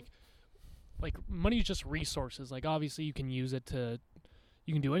 with like money is just resources. Like obviously you can use it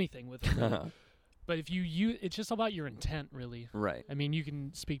you can do anything with it. But if it's just about your intent, really. Right. I mean, you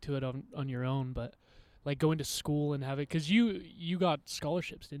can speak to it on your own, but like going to school and have it, because you got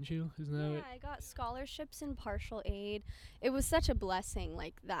scholarships, didn't you? Isn't that I got scholarships and partial aid. It was such a blessing.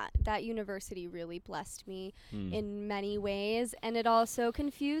 Like that university really blessed me in many ways, and it also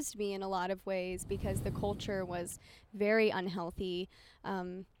confused me in a lot of ways because the culture was very unhealthy.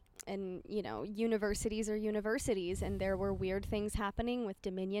 And, you know, universities are universities, and there were weird things happening with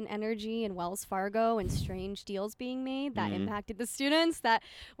Dominion Energy and Wells Fargo and strange deals being made that impacted the students that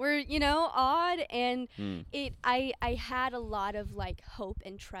were, you know, odd. And I had a lot of, like, hope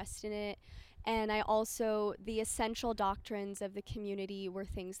and trust in it. And I also, the essential doctrines of the community were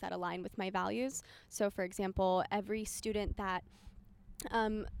things that align with my values. So, for example, every student that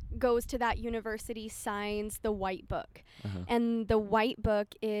goes to that university signs the White Book. And the White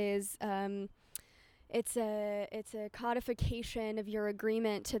Book is it's a codification of your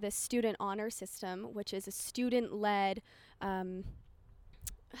agreement to the student honor system, which is a student-led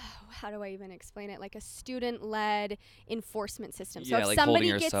how do I even explain it? Like a student-led enforcement system. So if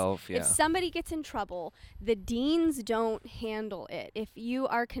somebody gets in trouble, the deans don't handle it. If you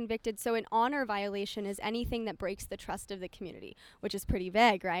are convicted, so an honor violation is anything that breaks the trust of the community, which is pretty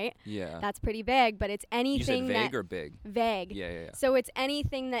vague, right? Yeah. That's pretty vague, but it's anything you said vague or big? Vague. Yeah. So it's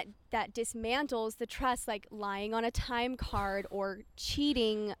anything that dismantles the trust, like lying on a time card or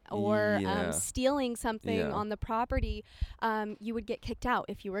cheating or stealing something on the property. You would get kicked out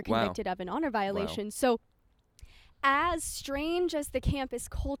if you were convicted of an honor violation. So as strange as the campus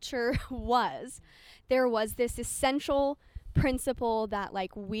culture was, there was this essential principle that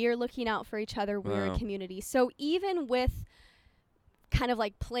like we're looking out for each other, we're a community. So even with kind of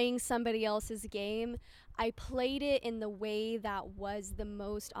like playing somebody else's game, I played it in the way that was the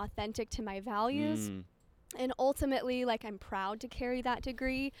most authentic to my values. And ultimately, like, I'm proud to carry that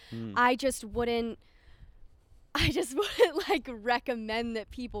degree. I just wouldn't like recommend that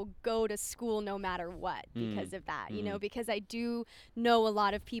people go to school no matter what because of that, you know, because I do know a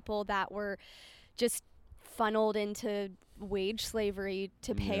lot of people that were just funneled into wage slavery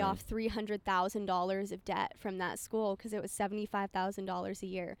to pay off $300,000 of debt from that school because it was $75,000 a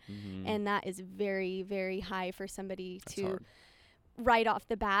year. And that is very, very high for somebody to right off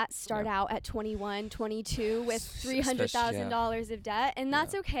the bat start out at 21, 22 with $300,000 of debt. And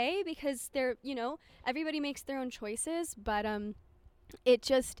that's okay because they're, you know, everybody makes their own choices, but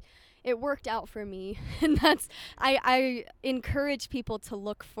it worked out for me. And that's, I encourage people to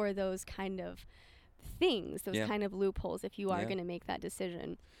look for those kind of things, those kind of loopholes if you are going to make that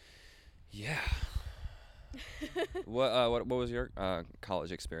decision. Yeah. What was your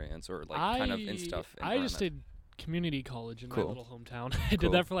college experience, or like kind of in stuff? I just did community college in my little hometown. I Cool.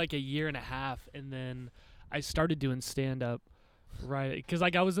 did that for like a year and a half, and then I started doing stand-up. Right, because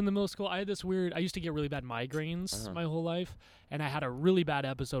like I was in the middle school, I used to get really bad migraines my whole life, and I had a really bad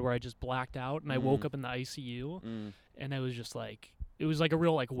episode where I just blacked out, and I woke up in the ICU, and I was just like, it was like a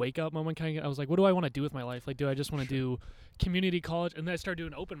real like wake up moment kind of. I was like, what do I want to do with my life? Like, do I just want to do community college? And then I started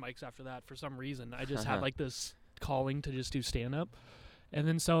doing open mics after that for some reason. I just had like this calling to just do stand-up, and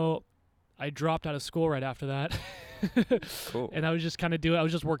then so I dropped out of school right after that. Cool. And I was just kind of I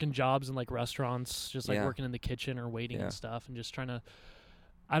was just working jobs in like restaurants, just like working in the kitchen or waiting and stuff, and just trying to,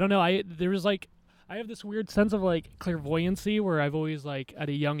 I don't know. I have this weird sense of like clairvoyancy where I've always like at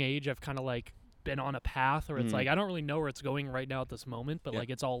a young age, I've kind of like been on a path where it's like, I don't really know where it's going right now at this moment, but like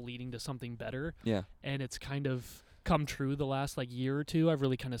it's all leading to something better. Yeah. And it's kind of come true the last like year or two. I've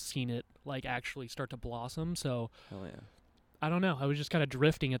really kind of seen it like actually start to blossom. So hell yeah. I don't know. I was just kind of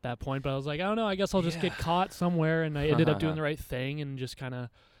drifting at that point, but I was like, I don't know. I guess I'll just get caught somewhere, and I ended up doing the right thing and just kind of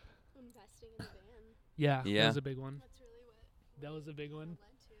investing in a van. Yeah, that was a big one. That's really what That was a big one.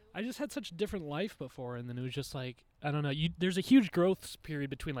 I just had such a different life before, and then it was just like, I don't know. There's a huge growth period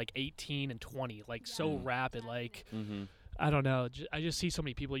between like 18 and 20, like so rapid. Like, I don't know. I just see so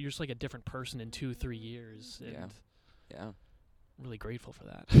many people. You're just like a different person in 2-3 years. And yeah. I'm really grateful for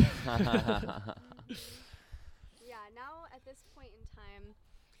that. Now at this point in time,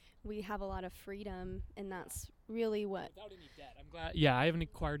 we have a lot of freedom, and that's really what. Without any debt, I'm glad. Yeah, I haven't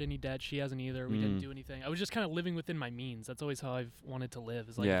acquired any debt. She hasn't either. We didn't do anything. I was just kind of living within my means. That's always how I've wanted to live.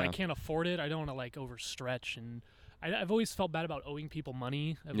 Is like if I can't afford it, I don't want to like overstretch. And I've always felt bad about owing people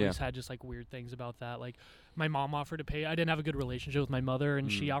money. I've always had just like weird things about that. Like my mom offered to pay. I didn't have a good relationship with my mother, and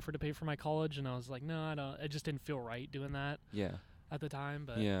she offered to pay for my college, and I was like, no, I don't. It just didn't feel right doing that. Yeah. At the time,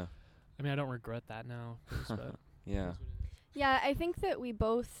 but I mean, I don't regret that now. But Yeah, I think that we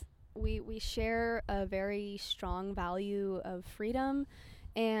both we share a very strong value of freedom,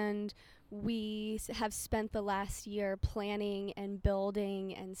 and we have spent the last year planning and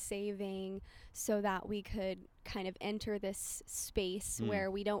building and saving so that we could kind of enter this space where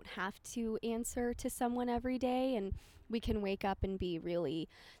we don't have to answer to someone every day, and we can wake up and be really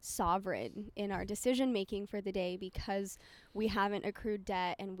sovereign in our decision making for the day because we haven't accrued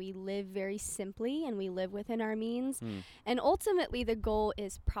debt, and we live very simply, and we live within our means. And ultimately the goal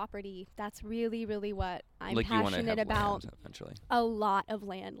is property. That's really, really what I'm like passionate about. Eventually. A lot of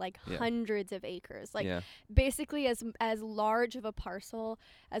land, like hundreds of acres, like basically as large of a parcel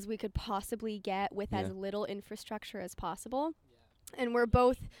as we could possibly get with as little infrastructure as possible. And we're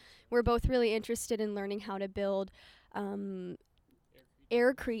both really interested in learning how to build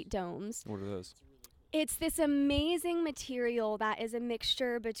aircrete domes. What are those? It's this amazing material that is a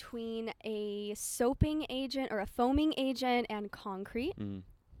mixture between a soaping agent or a foaming agent and concrete.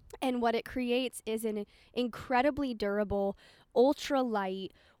 And what it creates is an incredibly durable, ultra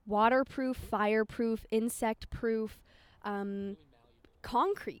light, waterproof, fireproof, insect-proof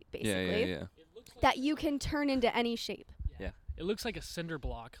concrete, basically, that you can turn into any shape. It looks like a cinder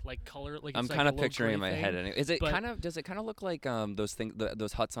block, like color. Like I'm kind of picturing in my head. Anyway. Is it kind of? Does it kind of look like those things,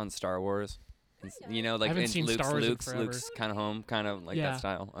 those huts on Star Wars? You know, like in Luke's kind of home, kind of like that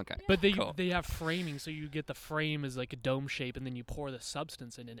style. Okay. But they have framing, so you get the frame as like a dome shape, and then you pour the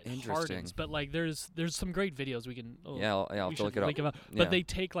substance in, and it hardens. But like there's some great videos we can. I'll have to look it up. But they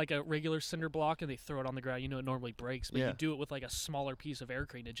take like a regular cinder block and they throw it on the ground. You know, it normally breaks, but you do it with like a smaller piece of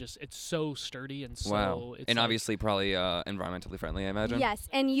aircrete. It's so sturdy and so. It's and obviously probably environmentally friendly, I imagine. Yes,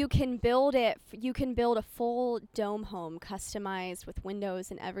 and you can build it. You can build a full dome home customized with windows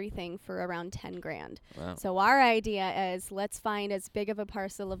and everything for around $10,000. Wow. So our idea is let's find as big of a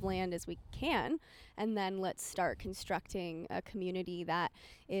parcel of land as we can, and then let's start constructing a community that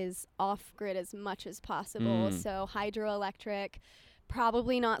is off-grid as much as possible. So hydroelectric,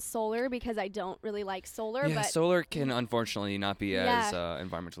 probably not solar because I don't really like solar. Yeah, but solar can unfortunately not be as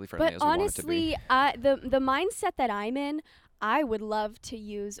environmentally friendly as we want it to be. But honestly, the mindset that I'm in, I would love to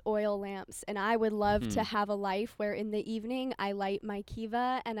use oil lamps, and I would love to have a life where in the evening I light my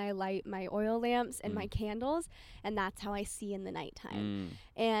Kiva and I light my oil lamps and my candles, and that's how I see in the nighttime.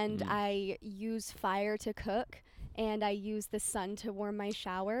 And I use fire to cook, and I use the sun to warm my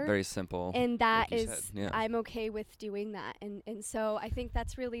shower. Very simple. And that is, I'm okay with doing that. And so I think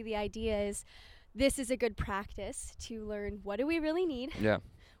that's really the idea is this is a good practice to learn what do we really need? Yeah.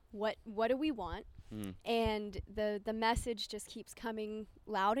 What do we want? And the message just keeps coming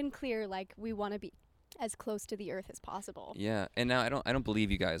loud and clear, like we want to be as close to the earth as possible. Yeah, and now I don't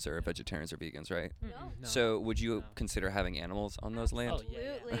believe you guys are vegetarians or vegans, right? No. So would you consider having animals on those lands?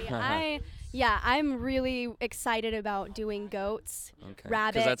 Absolutely. I'm really excited about doing goats,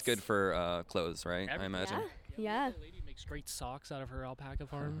 rabbits. Because that's good for clothes, right? I imagine. Yeah. The lady makes great socks out of her alpaca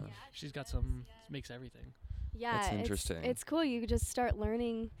farm. She's got makes everything. Yeah, that's interesting. It's cool. You could just start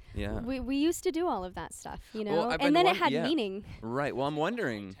learning. Yeah. We used to do all of that stuff, you know, Well, and then it had meaning. Right. Well, I'm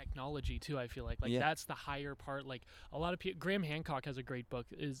wondering. Technology too. I feel like that's the higher part. Like a lot of people. Graham Hancock has a great book.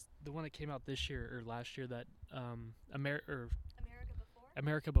 Is the one that came out this year or last year that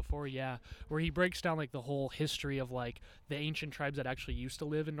America Before, where he breaks down like the whole history of like the ancient tribes that actually used to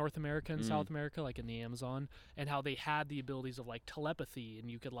live in North America and South America, like in the Amazon, and how they had the abilities of like telepathy, and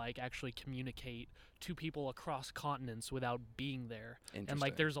you could like actually communicate to people across continents without being there. And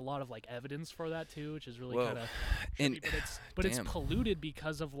like there's a lot of like evidence for that too, which is really kind of trippy, but it's polluted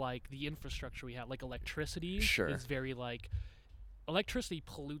because of like the infrastructure we have, like electricity is very like electricity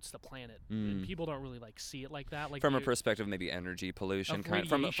pollutes the planet, and people don't really like see it like that. Like from a perspective, maybe energy pollution, kind of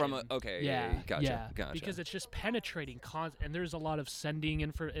from a gotcha. Because it's just penetrating and there's a lot of sending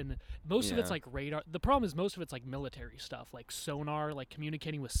and most of it's like radar. The problem is most of it's like military stuff, like sonar, like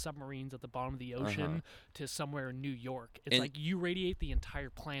communicating with submarines at the bottom of the ocean to somewhere in New York. It's like you radiate the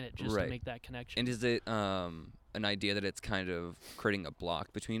entire planet just to make that connection. And is it an idea that it's kind of creating a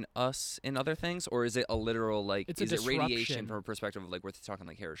block between us and other things, or is it a literal like is it radiation from a perspective of like we're talking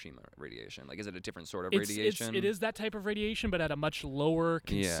like Hiroshima radiation? Like is it a different sort of radiation? It is that type of radiation, but at a much lower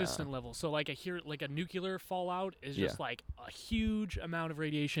consistent level. So like a nuclear fallout is just like a huge amount of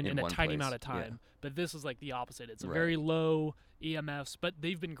radiation in a tiny amount of time. But this is like the opposite. It's a very low EMFs, but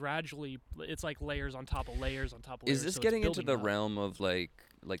they've been gradually. It's like layers on top of layers on top of layers. Is this getting into the realm of like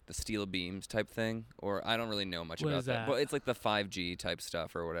the steel beams type thing, or I don't really know much about that. But it's like the 5G type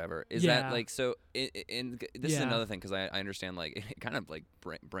stuff or whatever. Is that like so? And this is another thing because I understand like it kind of like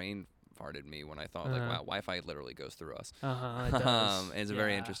brain farted me when I thought like wow, Wi-Fi literally goes through us. It does. It's a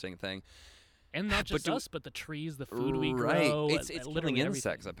very interesting thing. And not just us, but the trees, the food we grow. It's killing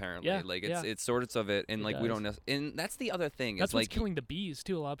insects apparently. It's sorts of it, and like we don't know. And that's the other thing. That's what's killing the bees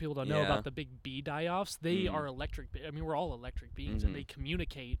too. A lot of people don't know about the big bee die-offs. They are electric. I mean, we're all electric beings, and they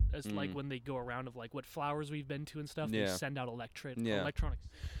communicate as like when they go around of like what flowers we've been to and stuff. They send out electronics.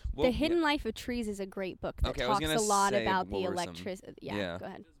 Well, The Hidden Life of Trees is a great book that talks a lot about the electricity. Go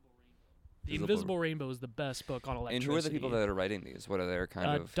ahead. The Invisible Rainbow is the best book on electricity. And who are the people that are writing these? What are their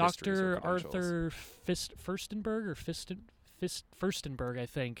kind of Dr. Arthur Furstenberg or Furstenberg, I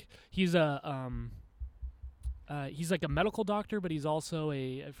think. He's he's like a medical doctor, but he's also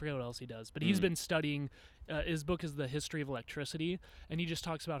I forget what else he does. But he's been studying. His book is The History of Electricity, and he just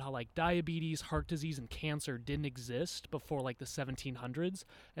talks about how like diabetes, heart disease, and cancer didn't exist before like the 1700s,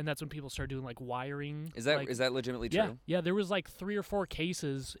 and that's when people started doing like wiring. Is that legitimately true? Yeah. There was like 3 or 4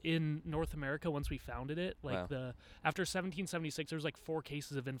 cases in North America once we founded it. Like after 1776, there was like 4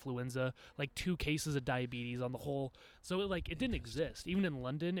 cases of influenza, like 2 cases of diabetes on the whole. So it didn't exist. Even in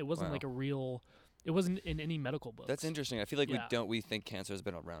London, it wasn't like a real. It wasn't in any medical books. That's interesting. I feel like we think cancer has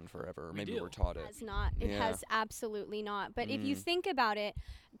been around forever. Or maybe we're taught it. It has not. It has absolutely not. But if you think about it,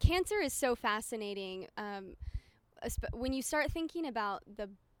 cancer is so fascinating. When you start thinking about the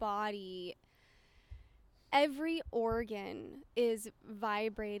body, every organ is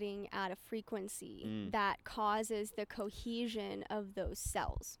vibrating at a frequency that causes the cohesion of those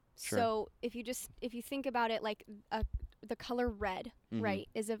cells. Sure. So if you think about it like the color red, right,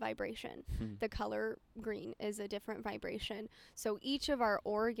 is a vibration. The color green is a different vibration. So each of our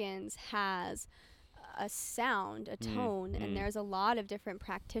organs has a sound, a tone, and there's a lot of different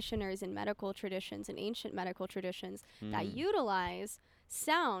practitioners in medical traditions and ancient medical traditions that utilize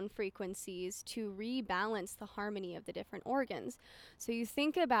sound frequencies to rebalance the harmony of the different organs. So you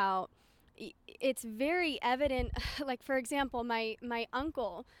think about, it's very evident, like for example, my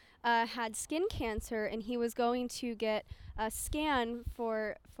uncle had skin cancer, and he was going to get a scan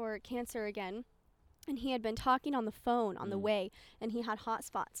for cancer again, and he had been talking on the phone on the way, and he had hot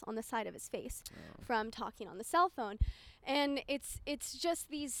spots on the side of his face from talking on the cell phone. And it's just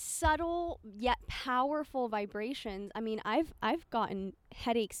these subtle yet powerful vibrations. I mean, I've gotten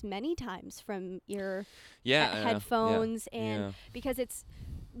headaches many times from ear headphones, and because it's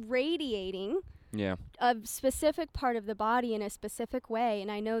radiating a specific part of the body in a specific way. And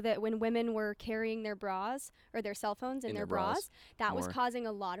I know that when women were carrying their bras or their cell phones in their bras, that was causing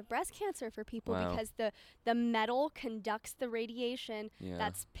a lot of breast cancer for people because the metal conducts the radiation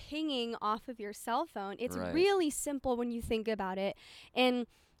that's pinging off of your cell phone. It's really simple when you think about it. And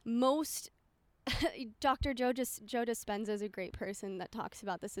most Dr. Joe Dispenza is a great person that talks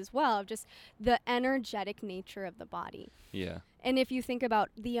about this as well, of just the energetic nature of the body. Yeah. And if you think about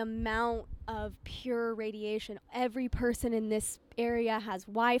the amount of pure radiation, every person in this area has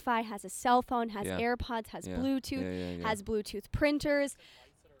Wi-Fi, has a cell phone, has AirPods, has Bluetooth, has Bluetooth printers,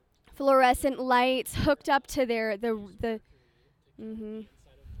 fluorescent lights hooked up to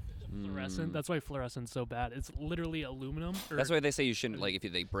fluorescent. That's why fluorescent's so bad. It's literally aluminum. That's why they say you shouldn't, like,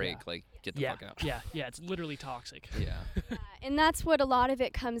 if they break, like, get the fuck out. Yeah, it's literally toxic. Yeah. And that's what a lot of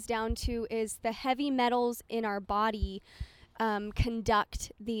it comes down to, is the heavy metals in our body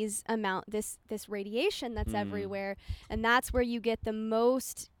conduct this radiation that's everywhere, and that's where you get the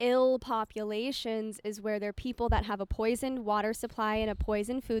most ill populations, is where there are people that have a poisoned water supply and a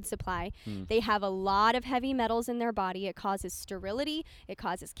poisoned food supply. They have a lot of heavy metals in their body. It causes sterility, it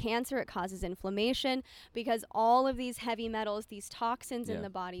causes cancer, it causes inflammation, because all of these heavy metals, these toxins in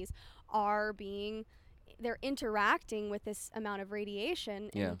the bodies, they're interacting with this amount of radiation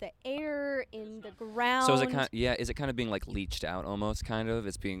in the air, in the ground. So is it kind of being like leached out almost, kind of?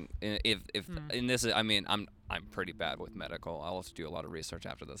 It's being, if in this, I mean, I'm pretty bad with medical. I'll also do a lot of research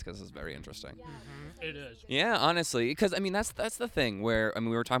after this because this is very interesting. It is. Yeah, honestly, because I mean that's the thing where, I mean,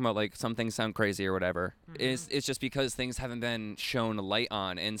 we were talking about like some things sound crazy or whatever. It's just because things haven't been shown a light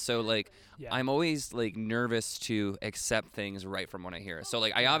on, and so like I'm always like nervous to accept things right from when I hear it. So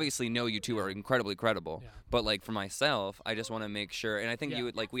like I obviously know you two are incredibly credible, but like for myself, I just want to make sure, and I think you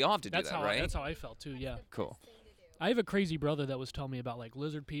would, like, we all have to do that, right? That's how I felt too. Yeah. Cool. I have a crazy brother that was telling me about like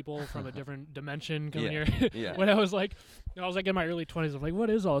lizard people from a different dimension coming here. Yeah. When I was like in my early 20s, I'm like, what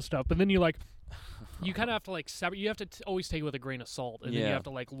is all this stuff? But then you kind of have to like you have to always take it with a grain of salt, and then you have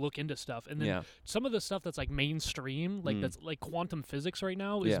to like look into stuff. And then some of the stuff that's like mainstream, like that's like quantum physics right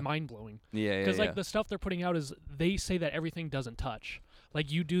now, is mind blowing. Because like the stuff they're putting out is, they say that everything doesn't touch.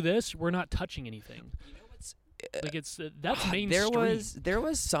 Like, you do this, we're not touching anything. Like, that's mainstream. There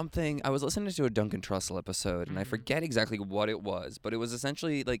was something, I was listening to a Duncan Trussell episode, and I forget exactly what it was, but it was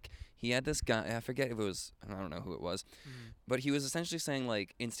essentially like, he had this guy, I forget if it was, I don't know who it was, but he was essentially saying,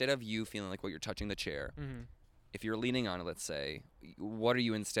 like, instead of you feeling like, well, you're touching the chair, if you're leaning on it, let's say, what are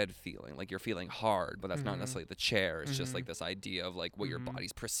you instead feeling? Like, you're feeling hard, but that's not necessarily the chair. It's just like this idea of like what your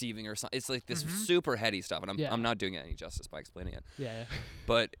body's perceiving or something. It's like this super heady stuff, and I'm not doing it any justice by explaining it. Yeah.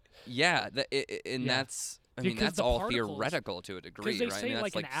 But that's, I mean, that's all theoretical to a degree, right? I mean,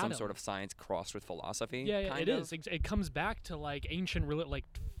 that's like some sort of science crossed with philosophy. Yeah, it is. It comes back to like ancient, like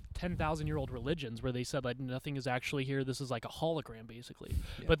 10,000-year-old religions, where they said like nothing is actually here. This is like a hologram, basically.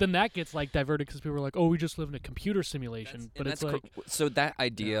 Yeah. But then that gets like diverted because people are like, oh, we just live in a computer simulation. But it's like, so that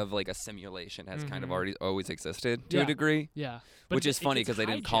idea of like a simulation has kind of always existed to a degree. Yeah, which is funny because they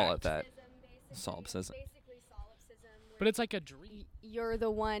didn't call it that. Solipsism. But it's like a dream. You're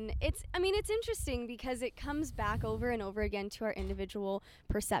the one. It's interesting because it comes back over and over again to our individual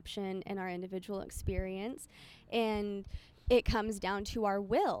perception and our individual experience. And it comes down to our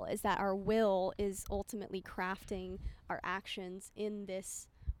will, is that our will is ultimately crafting our actions in this,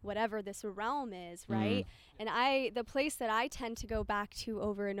 whatever this realm is, right? And the place that I tend to go back to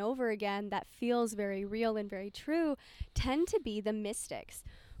over and over again that feels very real and very true tend to be the mystics,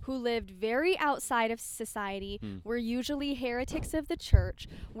 who lived very outside of society, were usually heretics of the church,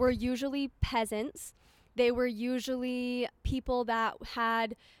 were usually peasants. They were usually people that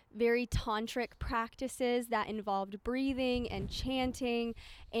had very tantric practices that involved breathing and chanting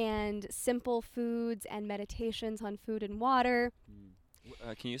and simple foods and meditations on food and water.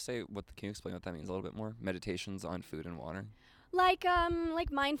 Can you explain what that means a little bit more? Meditations on food and water? Like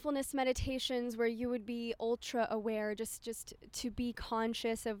mindfulness meditations where you would be ultra aware, just to be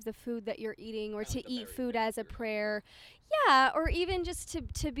conscious of the food that you're eating, or to eat food as a prayer. Yeah, or even just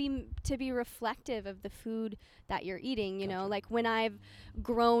to be reflective of the food that you're eating, you know, like when I've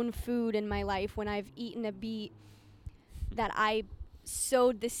grown food in my life, when I've eaten a beet, that I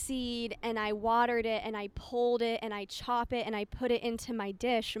sowed the seed and I watered it and I pulled it and I chop it and I put it into my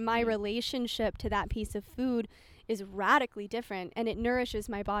dish, my relationship to that piece of food is radically different, and it nourishes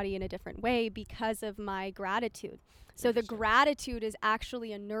my body in a different way because of my gratitude. So the gratitude is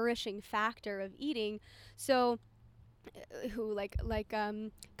actually a nourishing factor of eating. So Khalil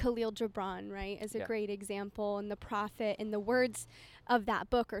Gibran, right, is a great example, and the Prophet, and the words of that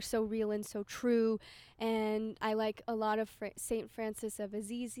book are so real and so true. And I like a lot of Saint Francis of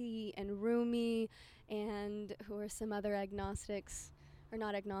Assisi and Rumi, and who are some other agnostics, or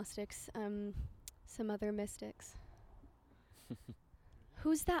not agnostics, some other mystics.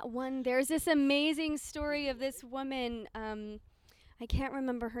 Who's that one? There's this amazing story of this woman. I I can't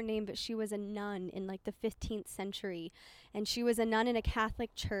remember her name, but she was a nun in like the 15th century, and she was a nun in a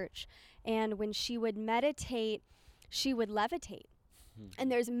Catholic church, and when she would meditate, she would levitate.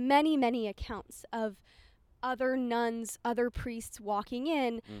 And there's many, many accounts of other nuns, other priests walking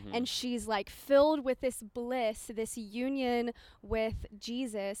in, and she's like filled with this bliss, this union with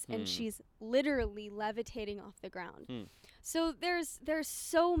Jesus, and she's literally levitating off the ground. So there's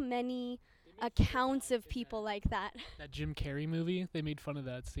so many accounts of people like that. That Jim Carrey movie, they made fun of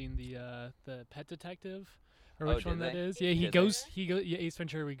that scene, the Pet Detective. Or which one that is? Yeah, Ace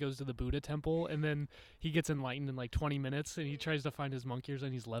Ventura, he goes to the Buddha temple, and then he gets enlightened in like 20 minutes, and he tries to find his monk ears,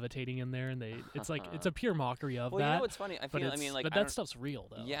 and he's levitating in there, and it's like, it's a pure mockery of that. Well, you know what's funny? But that stuff's real,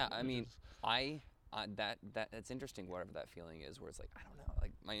 though. Yeah, I mean, that's interesting, whatever that feeling is, where it's like, I don't know,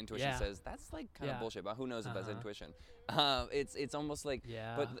 like my intuition says that's like kind of bullshit, but who knows if that's intuition. It's almost like,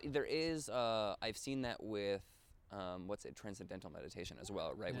 but there is, I've seen that with, transcendental meditation as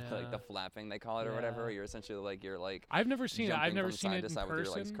well, right? With like the flapping, they call it, or whatever. You're essentially like, I've never seen it. I've never seen it in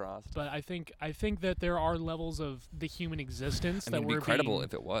person. But I think that there are levels of the human existence that we're incredible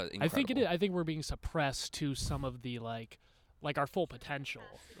if it was. Incredible. I think it is. I think we're being suppressed to some of the like our full potential,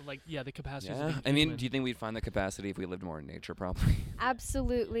 the capacity. Yeah, I mean, do you think we'd find the capacity if we lived more in nature, probably?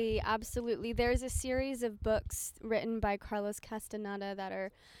 Absolutely, absolutely. There's a series of books written by Carlos Castaneda that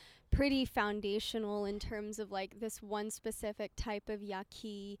are pretty foundational in terms of like this one specific type of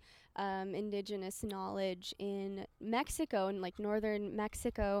Yaqui indigenous knowledge in Mexico, and like northern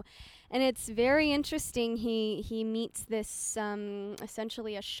Mexico, and it's very interesting. He meets this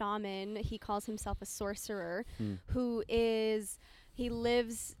essentially a shaman. He calls himself a sorcerer, he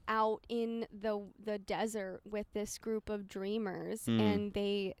lives out in the desert with this group of dreamers, and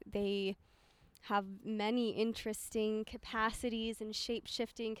they have many interesting capacities and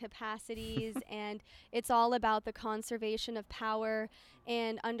shape-shifting capacities, and it's all about the conservation of power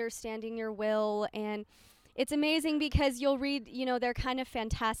and understanding your will. And it's amazing because you'll read, they're kind of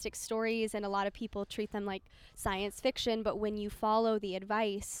fantastic stories, and a lot of people treat them like science fiction, but when you follow the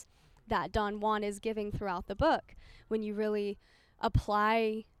advice that Don Juan is giving throughout the book, when you really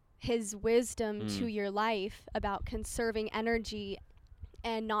apply his wisdom to your life about conserving energy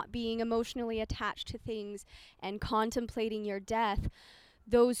and not being emotionally attached to things and contemplating your death,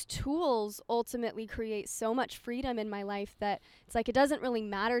 those tools ultimately create so much freedom in my life that it's like it doesn't really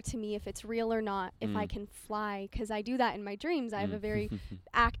matter to me if it's real or not, if I can fly, because I do that in my dreams. I have a very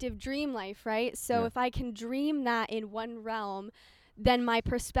active dream life, right? So if I can dream that in one realm, then my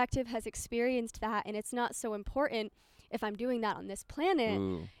perspective has experienced that, and it's not so important if I'm doing that on this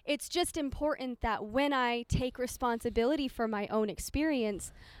planet. It's just important that when I take responsibility for my own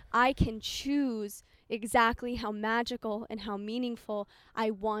experience, I can choose exactly how magical and how meaningful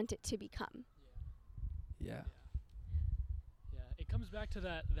I want it to become. Yeah. It comes back to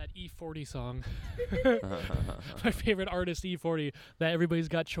that E40 song. My favorite artist, E40, that Everybody's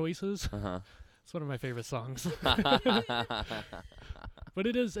Got Choices. It's one of my favorite songs. But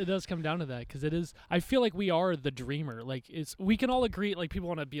it does come down to that, because it is. I feel like we are the dreamer. Like we can all agree. Like people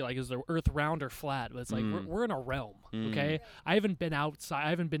want to be like, is the Earth round or flat? But it's like we're in a realm. Okay, I haven't been outside. I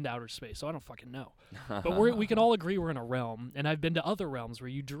haven't been to outer space, so I don't fucking know. But we can all agree we're in a realm. And I've been to other realms where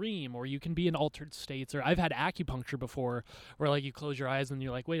you dream, or you can be in altered states. Or I've had acupuncture before, where like you close your eyes and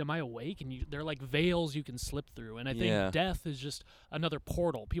you're like, wait, am I awake? And they're like veils you can slip through. And I think death is just another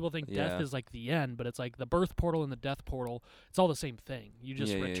portal. People think death is like the end, but it's like the birth portal and the death portal. It's all the same thing. You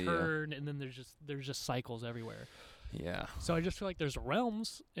just return, and then there's just cycles everywhere. Yeah. So I just feel like there's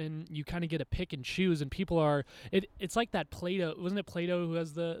realms, and you kind of get to pick and choose, and people are. It's like that Plato. Wasn't it Plato who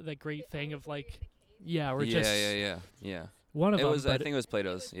has that great thing of like, yeah. One of them. I think it was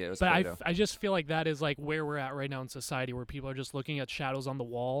Plato's. Yeah, it was but Plato. I just feel like that is like where we're at right now in society, where people are just looking at shadows on the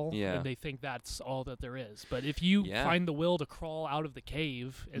wall, and they think that's all that there is. But if you find the will to crawl out of the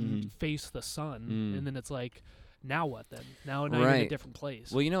cave and face the sun, and then it's like, now what then? Now you're in a different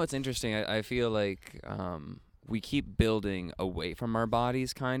place. Well, it's interesting. I feel like we keep building away from our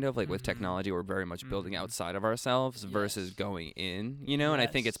bodies, kind of like with technology. We're very much building outside of ourselves versus going in, And I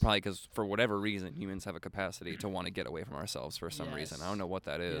think it's probably because for whatever reason, humans have a capacity to want to get away from ourselves for some reason. I don't know what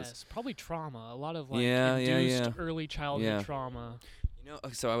that is. Yes, probably trauma. A lot of induced early childhood trauma.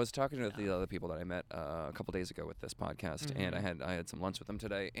 So I was talking with the other people that I met a couple days ago with this podcast, and I had some lunch with them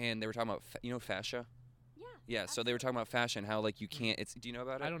today, and they were talking about fascia. Yeah, so they were talking about fascia and how like you can't. Do you know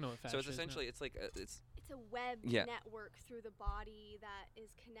about it? I don't know what fascia is. So it's essentially it's like it's a webbed network through the body that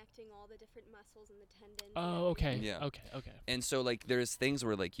is connecting all the different muscles and the tendons. Oh, okay. Yeah. Okay. And so, like, there's things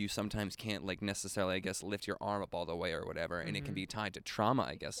where, like, you sometimes can't, like, necessarily, I guess, lift your arm up all the way or whatever, and it can be tied to trauma,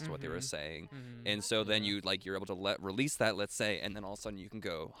 I guess is what they were saying. And so then you're able to release that, let's say, and then all of a sudden you can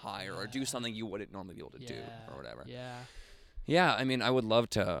go higher or do something you wouldn't normally be able to do or whatever. Yeah, I mean, I would love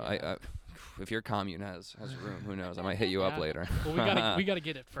to. If your commune has room, who knows? I might hit you up later. Well, we gotta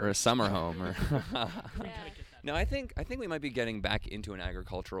get it first. For a summer home. No, I think we might be getting back into an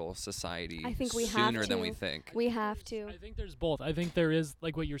agricultural society sooner than we think. We have to. I think there's both. I think there is,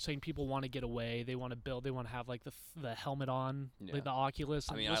 like what you're saying, people want to get away. They want to build. They want to have like the helmet on, like the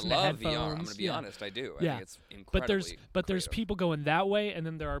Oculus. I mean, I love VR. I'm gonna be honest. I do. I think it's incredibly But there's people going that way, and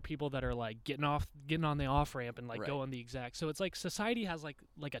then there are people that are like getting on the off ramp and like going the exact. So it's like society has like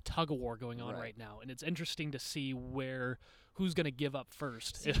a tug of war going on right now, and it's interesting to see who's going to give up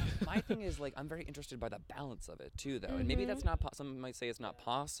first. See, my thing is, like, I'm very interested by the balance of it, too, though. And maybe that's not some might say it's not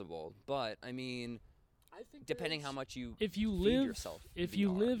possible, but, I mean, depending how much you feed yourself. If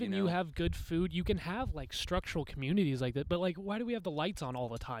you live and you have good food, you can have, like, structural communities like that. But, like, why do we have the lights on all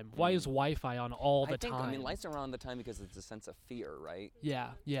the time? Why is Wi-Fi on all the time? I mean, lights are on all the time because it's a sense of fear, right? Yeah.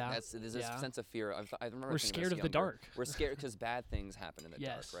 There's a sense of fear. I remember we're scared of the dark. We're scared because bad things happen in the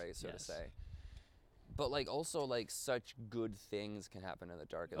dark, right, so to say. But, like, also, like, such good things can happen in the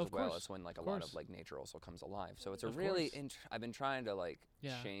dark as well. It's when, like, a lot of, like, nature also comes alive. So it's a really, I've been trying to, like,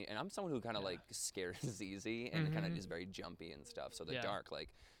 change. And I'm someone who kind of, like, scares easy and kind of is very jumpy and stuff. So the dark, like,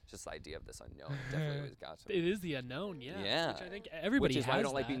 just the idea of this unknown definitely always got to me. It is the unknown, Yeah. Which I think everybody has. Which is why I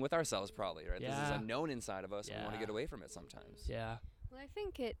don't like that. being with ourselves, probably, right? Yeah. This is unknown inside of us and we want to get away from it sometimes. Yeah. Well, I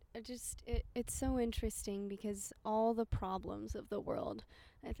think it's so interesting because all the problems of the world,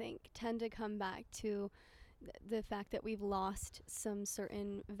 I think, tend to come back to the fact that we've lost some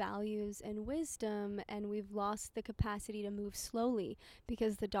certain values and wisdom, and we've lost the capacity to move slowly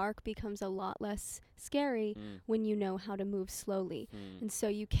because the dark becomes a lot less scary when you know how to move slowly. And so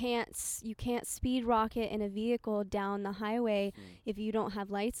you can't speed rocket in a vehicle down the highway if you don't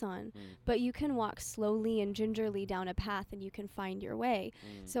have lights on, but you can walk slowly and gingerly down a path and you can find your way.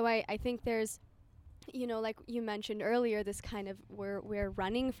 So I think there's, you know, like you mentioned earlier, this kind of we're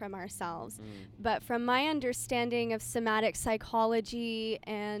running from ourselves. But from my understanding of somatic psychology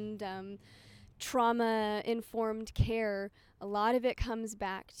and trauma-informed care, a lot of it comes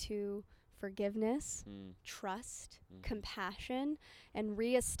back to forgiveness, trust, compassion, and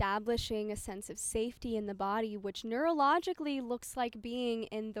reestablishing a sense of safety in the body, which neurologically looks like being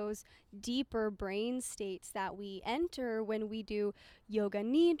in those deeper brain states that we enter when we do yoga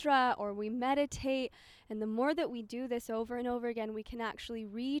nidra or we meditate. And the more that we do this over and over again, we can actually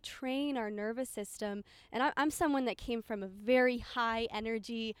retrain our nervous system. And I'm someone that came from a very high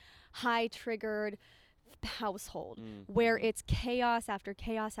energy, high triggered household where it's chaos after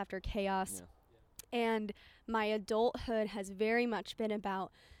chaos after chaos. And my adulthood has very much been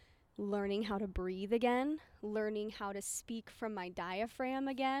about learning how to breathe again, learning how to speak from my diaphragm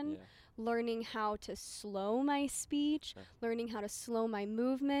again, learning how to slow my speech, learning how to slow my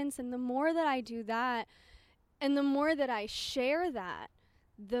movements. And the more that I do that, and the more that I share that,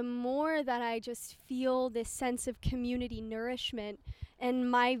 the more that I just feel this sense of community nourishment.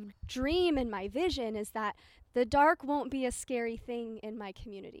 And my dream and my vision is that the dark won't be a scary thing in my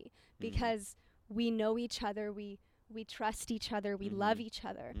community because we know each other, we trust each other, we love each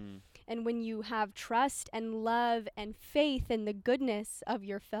other. And when you have trust and love and faith in the goodness of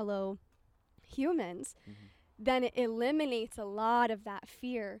your fellow humans, then it eliminates a lot of that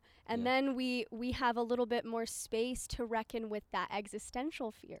fear. And then we have a little bit more space to reckon with that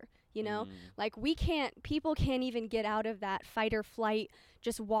existential fear, you know? Like people can't even get out of that fight or flight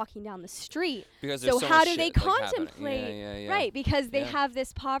just walking down the street. Because so how do they like contemplate? Right, because they have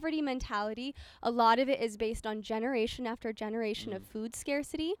this poverty mentality. A lot of it is based on generation after generation of food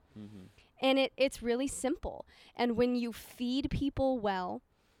scarcity. And it's really simple. And when you feed people well,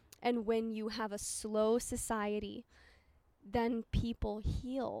 and when you have a slow society, then people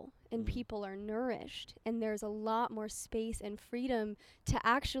heal and people are nourished. And there's a lot more space and freedom to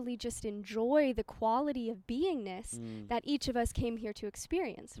actually just enjoy the quality of beingness that each of us came here to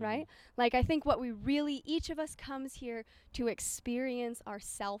experience, right? Like, I think each of us comes here to experience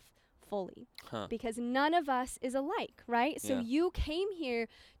ourself fully because none of us is alike, right? So you came here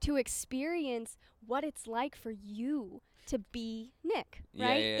to experience what it's like for you to be Nick,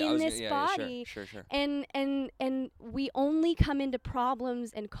 right? In this body. Sure. And we only come into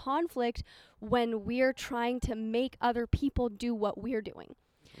problems and conflict when we're trying to make other people do what we're doing.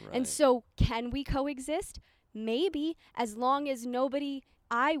 And so can we coexist? Maybe, as long as nobody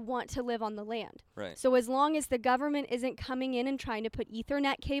I want to live on the land. Right. So as long as the government isn't coming in and trying to put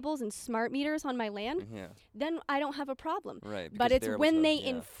Ethernet cables and smart meters on my land, then I don't have a problem. Right. But it's when they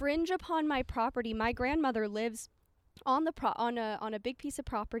infringe upon my property. My grandmother lives on the on a big piece of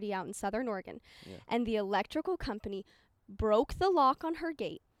property out in Southern Oregon, and the electrical company broke the lock on her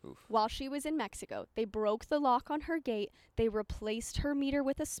gate. Oof. While she was in Mexico. They broke the lock on her gate. They replaced her meter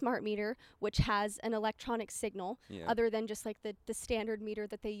with a smart meter, which has an electronic signal, other than just like the standard meter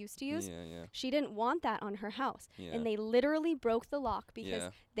that they used to use. She didn't want that on her house. And they literally broke the lock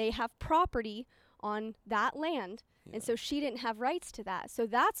because they have property on that land. And so she didn't have rights to that. So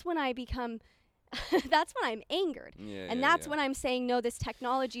that's when I become... that's when I'm angered. And that's when I'm saying, no, this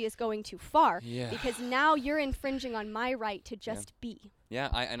technology is going too far. Because now you're infringing on my right to just be. Yeah,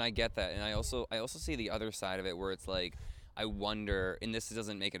 I get that. And I also see the other side of it where it's like, I wonder, and this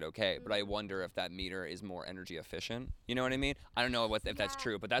doesn't make it okay, but I wonder if that meter is more energy efficient. You know what I mean? I don't know if that's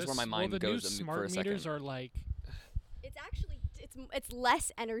true, but that's where my mind goes for a second. Smart meters are like... It's actually... It's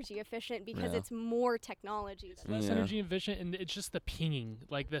less energy efficient because it's more technology. It's less energy efficient, and it's just the pinging,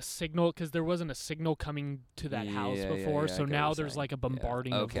 like the signal, because there wasn't a signal coming to that house before, so now there's like a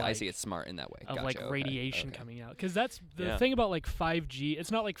bombarding of I see. It's smart in that way. Of like radiation coming out. Because that's the thing about like 5G.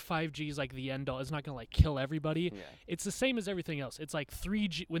 It's not like 5G is like the end all. It's not going to like kill everybody. It's the same as everything else. It's like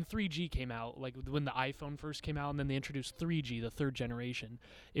 3G. When 3G came out, like when the iPhone first came out, and then they introduced 3G, the third generation.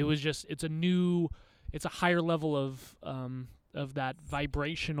 It was just, it's a higher level of that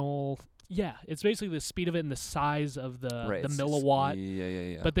vibrational, it's basically the speed of it and the size of the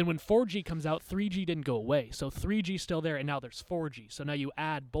milliwatt. But then when 4G comes out, 3G didn't go away. So 3G still there, and now there's 4G. So now you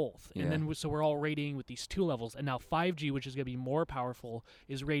add both. And then so we're all radiating with these two levels. And now 5G, which is going to be more powerful,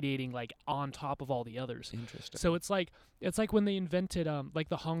 is radiating like on top of all the others. Interesting. So it's like when they invented like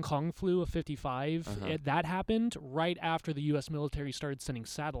the Hong Kong flu of 55. That happened right after the U.S. military started sending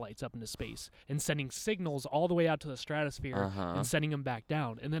satellites up into space and sending signals all the way out to the stratosphere and sending them back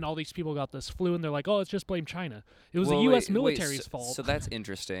down. And then all these people got this flu, and they're like, "Oh, let's just blame China. It was the U.S. military's fault." So that's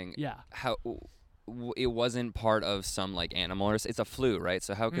interesting. How it wasn't part of some like animal, or it's a flu, right?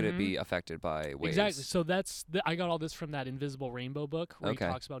 So how could it be affected by waves? Exactly. So I got all this from that Invisible Rainbow book where he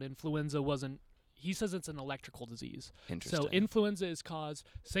talks about influenza wasn't. He says it's an electrical disease. Interesting. So influenza is caused.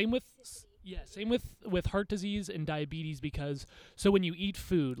 Same with heart disease and diabetes, because so when you eat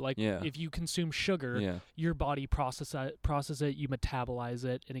food, like if you consume sugar, your body process it, you metabolize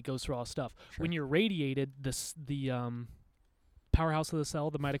it, and it goes through all stuff. Sure. When you're radiated, the powerhouse of the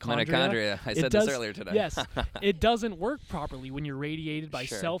cell, the mitochondria. I said this earlier today. Yes. It doesn't work properly when you're radiated by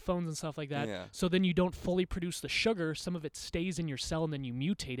cell phones and stuff like that. So then you don't fully produce the sugar. Some of it stays in your cell, and then you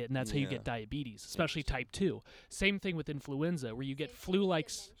mutate it, and that's how you get diabetes, especially type 2. Same thing with influenza, where you get flu-like...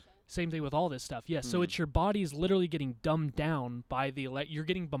 Same thing with all this stuff. Yes, so it's your body's literally getting dumbed down by you're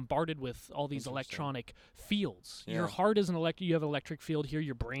getting bombarded with all these electronic fields. Your heart is you have an electric field here.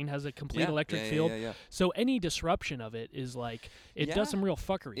 Your brain has a complete electric field. So any disruption of it is like it does some real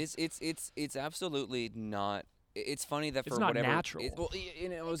fuckery. It's absolutely not. It's funny that it's for not whatever. Natural.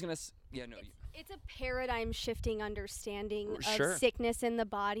 I was gonna. It's a paradigm shifting understanding of sickness in the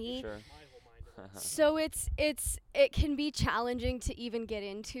body. Sure. So it can be challenging to even get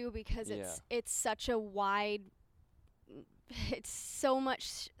into because it's such a wide, it's so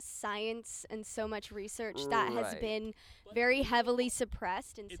much science and so much research that has been very heavily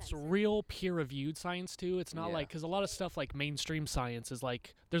suppressed and it's real peer-reviewed science too. It's not like, because a lot of stuff like mainstream science is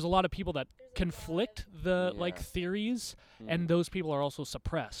like, there's a lot of people that conflict the like theories, and those people are also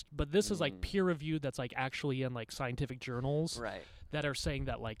suppressed. But this is like peer-reviewed, that's like actually in like scientific journals. Right. That are saying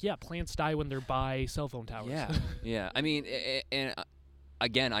that, like, plants die when they're by cell phone towers. Yeah. I mean, and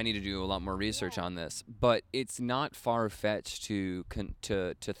again, I need to do a lot more research on this, but it's not far-fetched to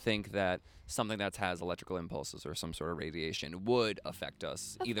think that something that has electrical impulses or some sort of radiation would affect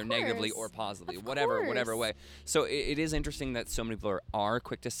us either negatively or positively, whatever way. So it is interesting that so many people are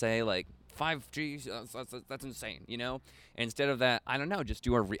quick to say, like, 5G, that's insane, you know? And instead of that, I don't know, just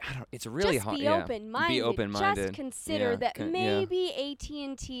do it's really hard. Be open-minded. Be open-minded. Just consider that maybe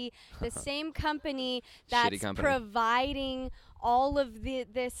AT&T, the same company that's providing all of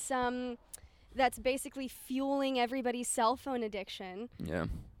this, that's basically fueling everybody's cell phone addiction. Yeah.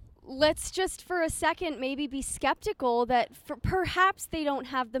 Let's just for a second maybe be skeptical that perhaps they don't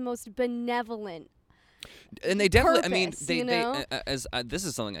have the most benevolent And they definitely, purpose, this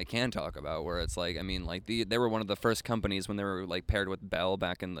is something I can talk about, where it's like, they were one of the first companies when they were like paired with Bell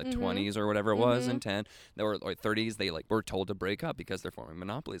back in the 20s or whatever it was, and 10, they were like 30s. They like were told to break up because they're forming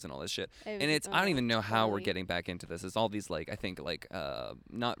monopolies and all this shit. And I don't even know how we're getting back into this. It's all these like, I think like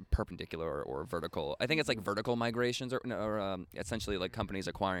not perpendicular or vertical. I think it's like vertical migrations or essentially like companies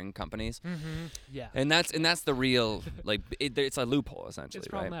acquiring companies. Yeah. And that's the real like it's a loophole essentially. It's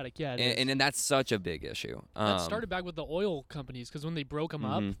problematic, right? yeah. And that's such a big issue. That started back with the oil companies, because when they broke them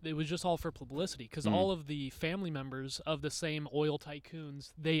up, it was just all for publicity, because all of the family members of the same oil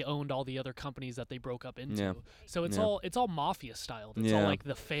tycoons, they owned all the other companies that they broke up into. Yeah. So it's all mafia styled. It's all like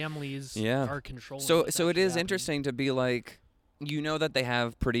the families are controlling. So it is interesting to be like, that they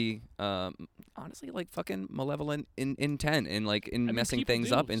have pretty honestly like fucking malevolent intent and like in messing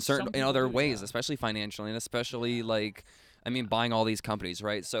things up in other ways, especially financially, and especially like buying all these companies,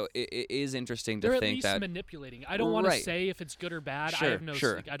 right? So it is interesting to they're think at least that manipulating. I don't want to say if it's good or bad. I have no,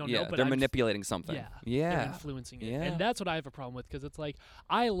 I don't know. But they're manipulating something. They're influencing it, and that's what I have a problem with, because it's like,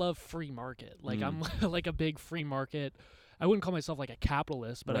 I love free market. Like I'm like a big free market. I wouldn't call myself like a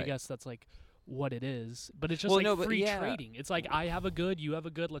capitalist, but I guess that's like what it is. But it's just free trading. It's like, I have a good, you have a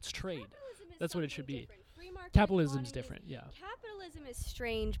good, let's trade. That's what it should be. Capitalism's different, Capitalism is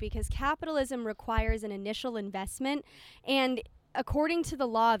strange because capitalism requires an initial investment, and according to the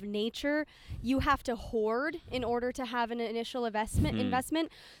law of nature, you have to hoard in order to have an initial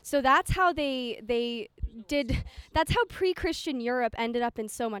investment. So that's how that's how pre-Christian Europe ended up in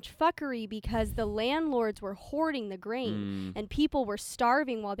so much fuckery, because the landlords were hoarding the grain and people were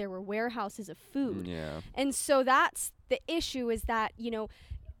starving while there were warehouses of food. And so that's the issue, is that,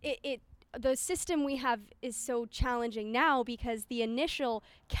 the system we have is so challenging now because the initial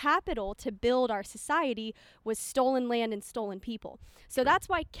capital to build our society was stolen land and stolen people. So that's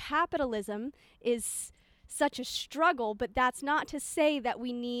why capitalism is such a struggle, but that's not to say that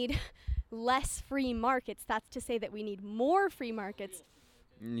we need less free markets. That's to say that we need more free markets.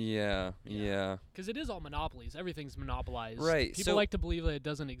 Yeah. Because it is all monopolies. Everything's monopolized. Right. People like to believe that it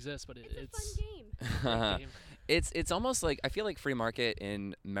doesn't exist, but it's a fun game. It's almost like, I feel like free market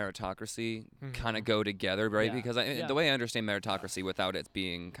and meritocracy kind of go together, right? Because the way I understand meritocracy, without it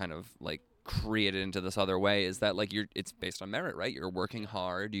being kind of like created into this other way, is that like it's based on merit, right? You're working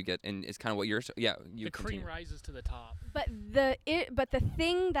hard, you get, and it's kind of what you're the cream rises to the top. But the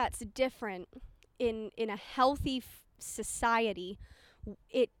thing that's different in a healthy society,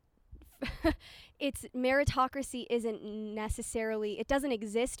 it's meritocracy it doesn't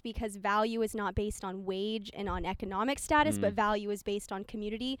exist because value is not based on wage and on economic status, but value is based on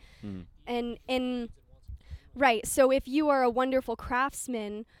community. And right, so if you are a wonderful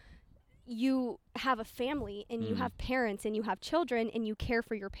craftsman, you have a family and you have parents and you have children and you care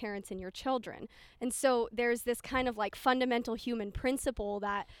for your parents and your children. And so there's this kind of like fundamental human principle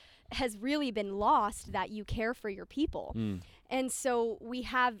that has really been lost, that you care for your people. And so we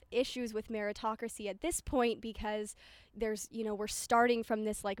have issues with meritocracy at this point because there's, we're starting from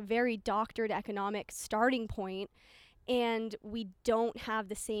this like very doctored economic starting point, and we don't have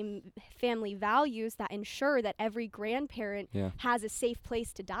the same family values that ensure that every grandparent has a safe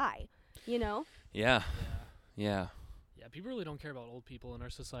place to die, Yeah. Yeah, people really don't care about old people in our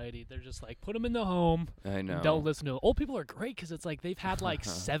society. They're just like, put them in the home. I know. Don't listen to them. Old people are great because it's like they've had like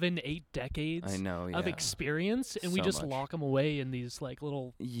 7-8 decades of experience, and we just lock them away in these like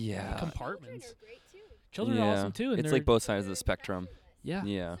little compartments. Children are awesome too. And it's like both sides of the spectrum.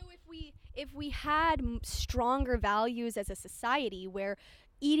 Yeah. So if we had stronger values as a society, where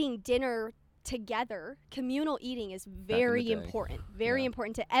eating dinner together, communal eating is very important. Very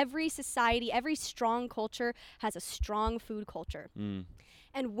important to every society. Every strong culture has a strong food culture.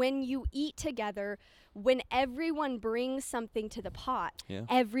 And when you eat together, when everyone brings something to the pot,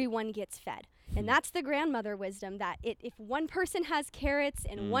 everyone gets fed. And that's the grandmother wisdom, that if one person has carrots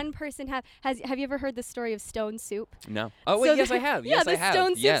and one person have you ever heard the story of stone soup? No. Oh, wait, yes, I have. Yes, I have. Yeah,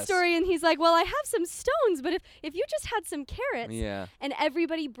 the stone soup story. And he's like, well, I have some stones, but if you just had some carrots, and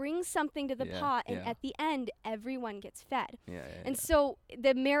everybody brings something to the pot, and at the end, everyone gets fed. And so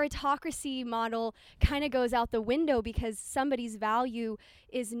the meritocracy model kind of goes out the window because somebody's value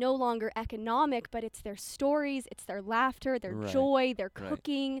is no longer economic, but it's their stories, it's their laughter, their joy, their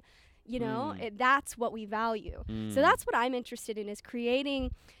cooking. That's what we value. So that's what I'm interested in, is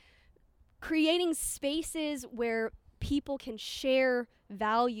creating spaces where people can share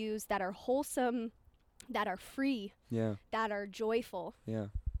values that are wholesome, that are free, that are joyful.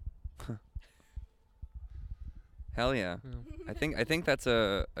 Hell yeah. I think that's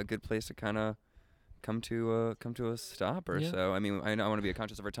a good place to kind of come to a stop or so. I mean, I want to be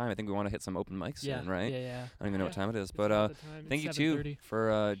conscious of our time. I think we want to hit some open mics soon, right? Yeah. I don't even know what time it is, but thank you too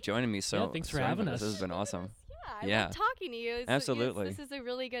for joining me. So thanks for having us. This has been awesome. I love talking to you. Absolutely. This is a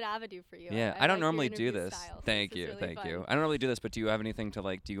really good avenue for you. Yeah, I don't normally do this. Thank you. Really I don't normally do this, but do you have anything to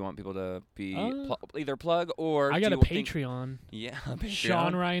do you want people to be either plug or I got a Patreon. Yeah, Patreon.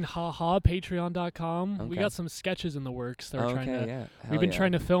 Sean Ryan haha patreon.com. Okay. We got some sketches in the works. We've been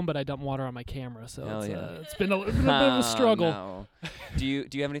trying to film, but I dumped water on my camera, so it's been a bit of a struggle. No. Do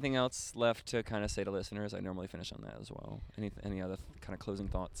you have anything else left to kind of say to listeners? I normally finish on that as well. Any other kind of closing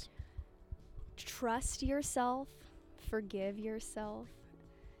thoughts? Trust yourself, forgive yourself,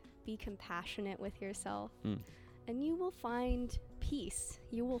 be compassionate with yourself, and you will find peace.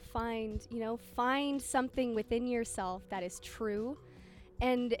 You will find something within yourself that is true,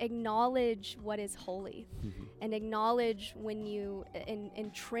 and acknowledge what is holy, and acknowledge when you,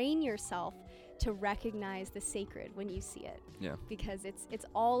 and train yourself to recognize the sacred when you see it. Yeah. Because it's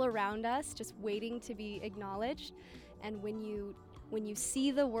all around us, just waiting to be acknowledged, and when you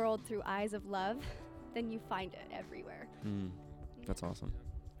see the world through eyes of love, then you find it everywhere. That's awesome.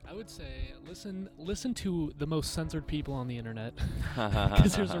 I would say listen to the most censored people on the internet,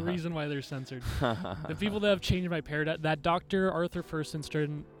 because there's a reason why they're censored. The people that have changed my paradigm. That Dr. Arthur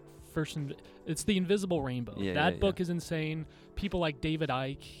Furstenstern, it's The Invisible Rainbow. That book is insane. People like David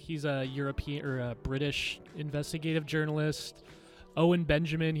Icke, he's a European or a British investigative journalist. Owen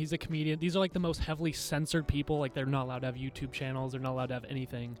Benjamin, he's a comedian. These are like the most heavily censored people. Like, they're not allowed to have YouTube channels. They're not allowed to have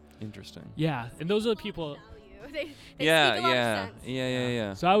anything. Interesting. Yeah, and those are the people. They speak a lot of sense.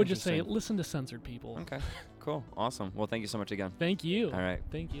 Yeah. So I would just say, listen to censored people. Okay, cool, awesome. Well, thank you so much again. Thank you. All right.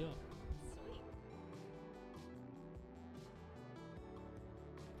 Thank you.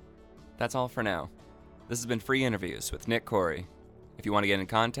 That's all for now. This has been Free Interviews with Nick Corey. If you want to get in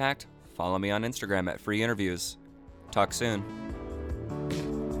contact, follow me on Instagram at Free Interviews. Talk soon.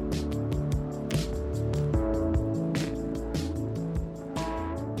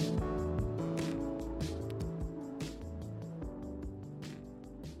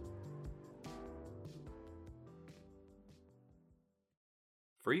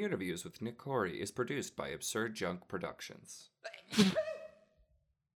 Free Interviews with Nick Corey is produced by Absurd Junk Productions.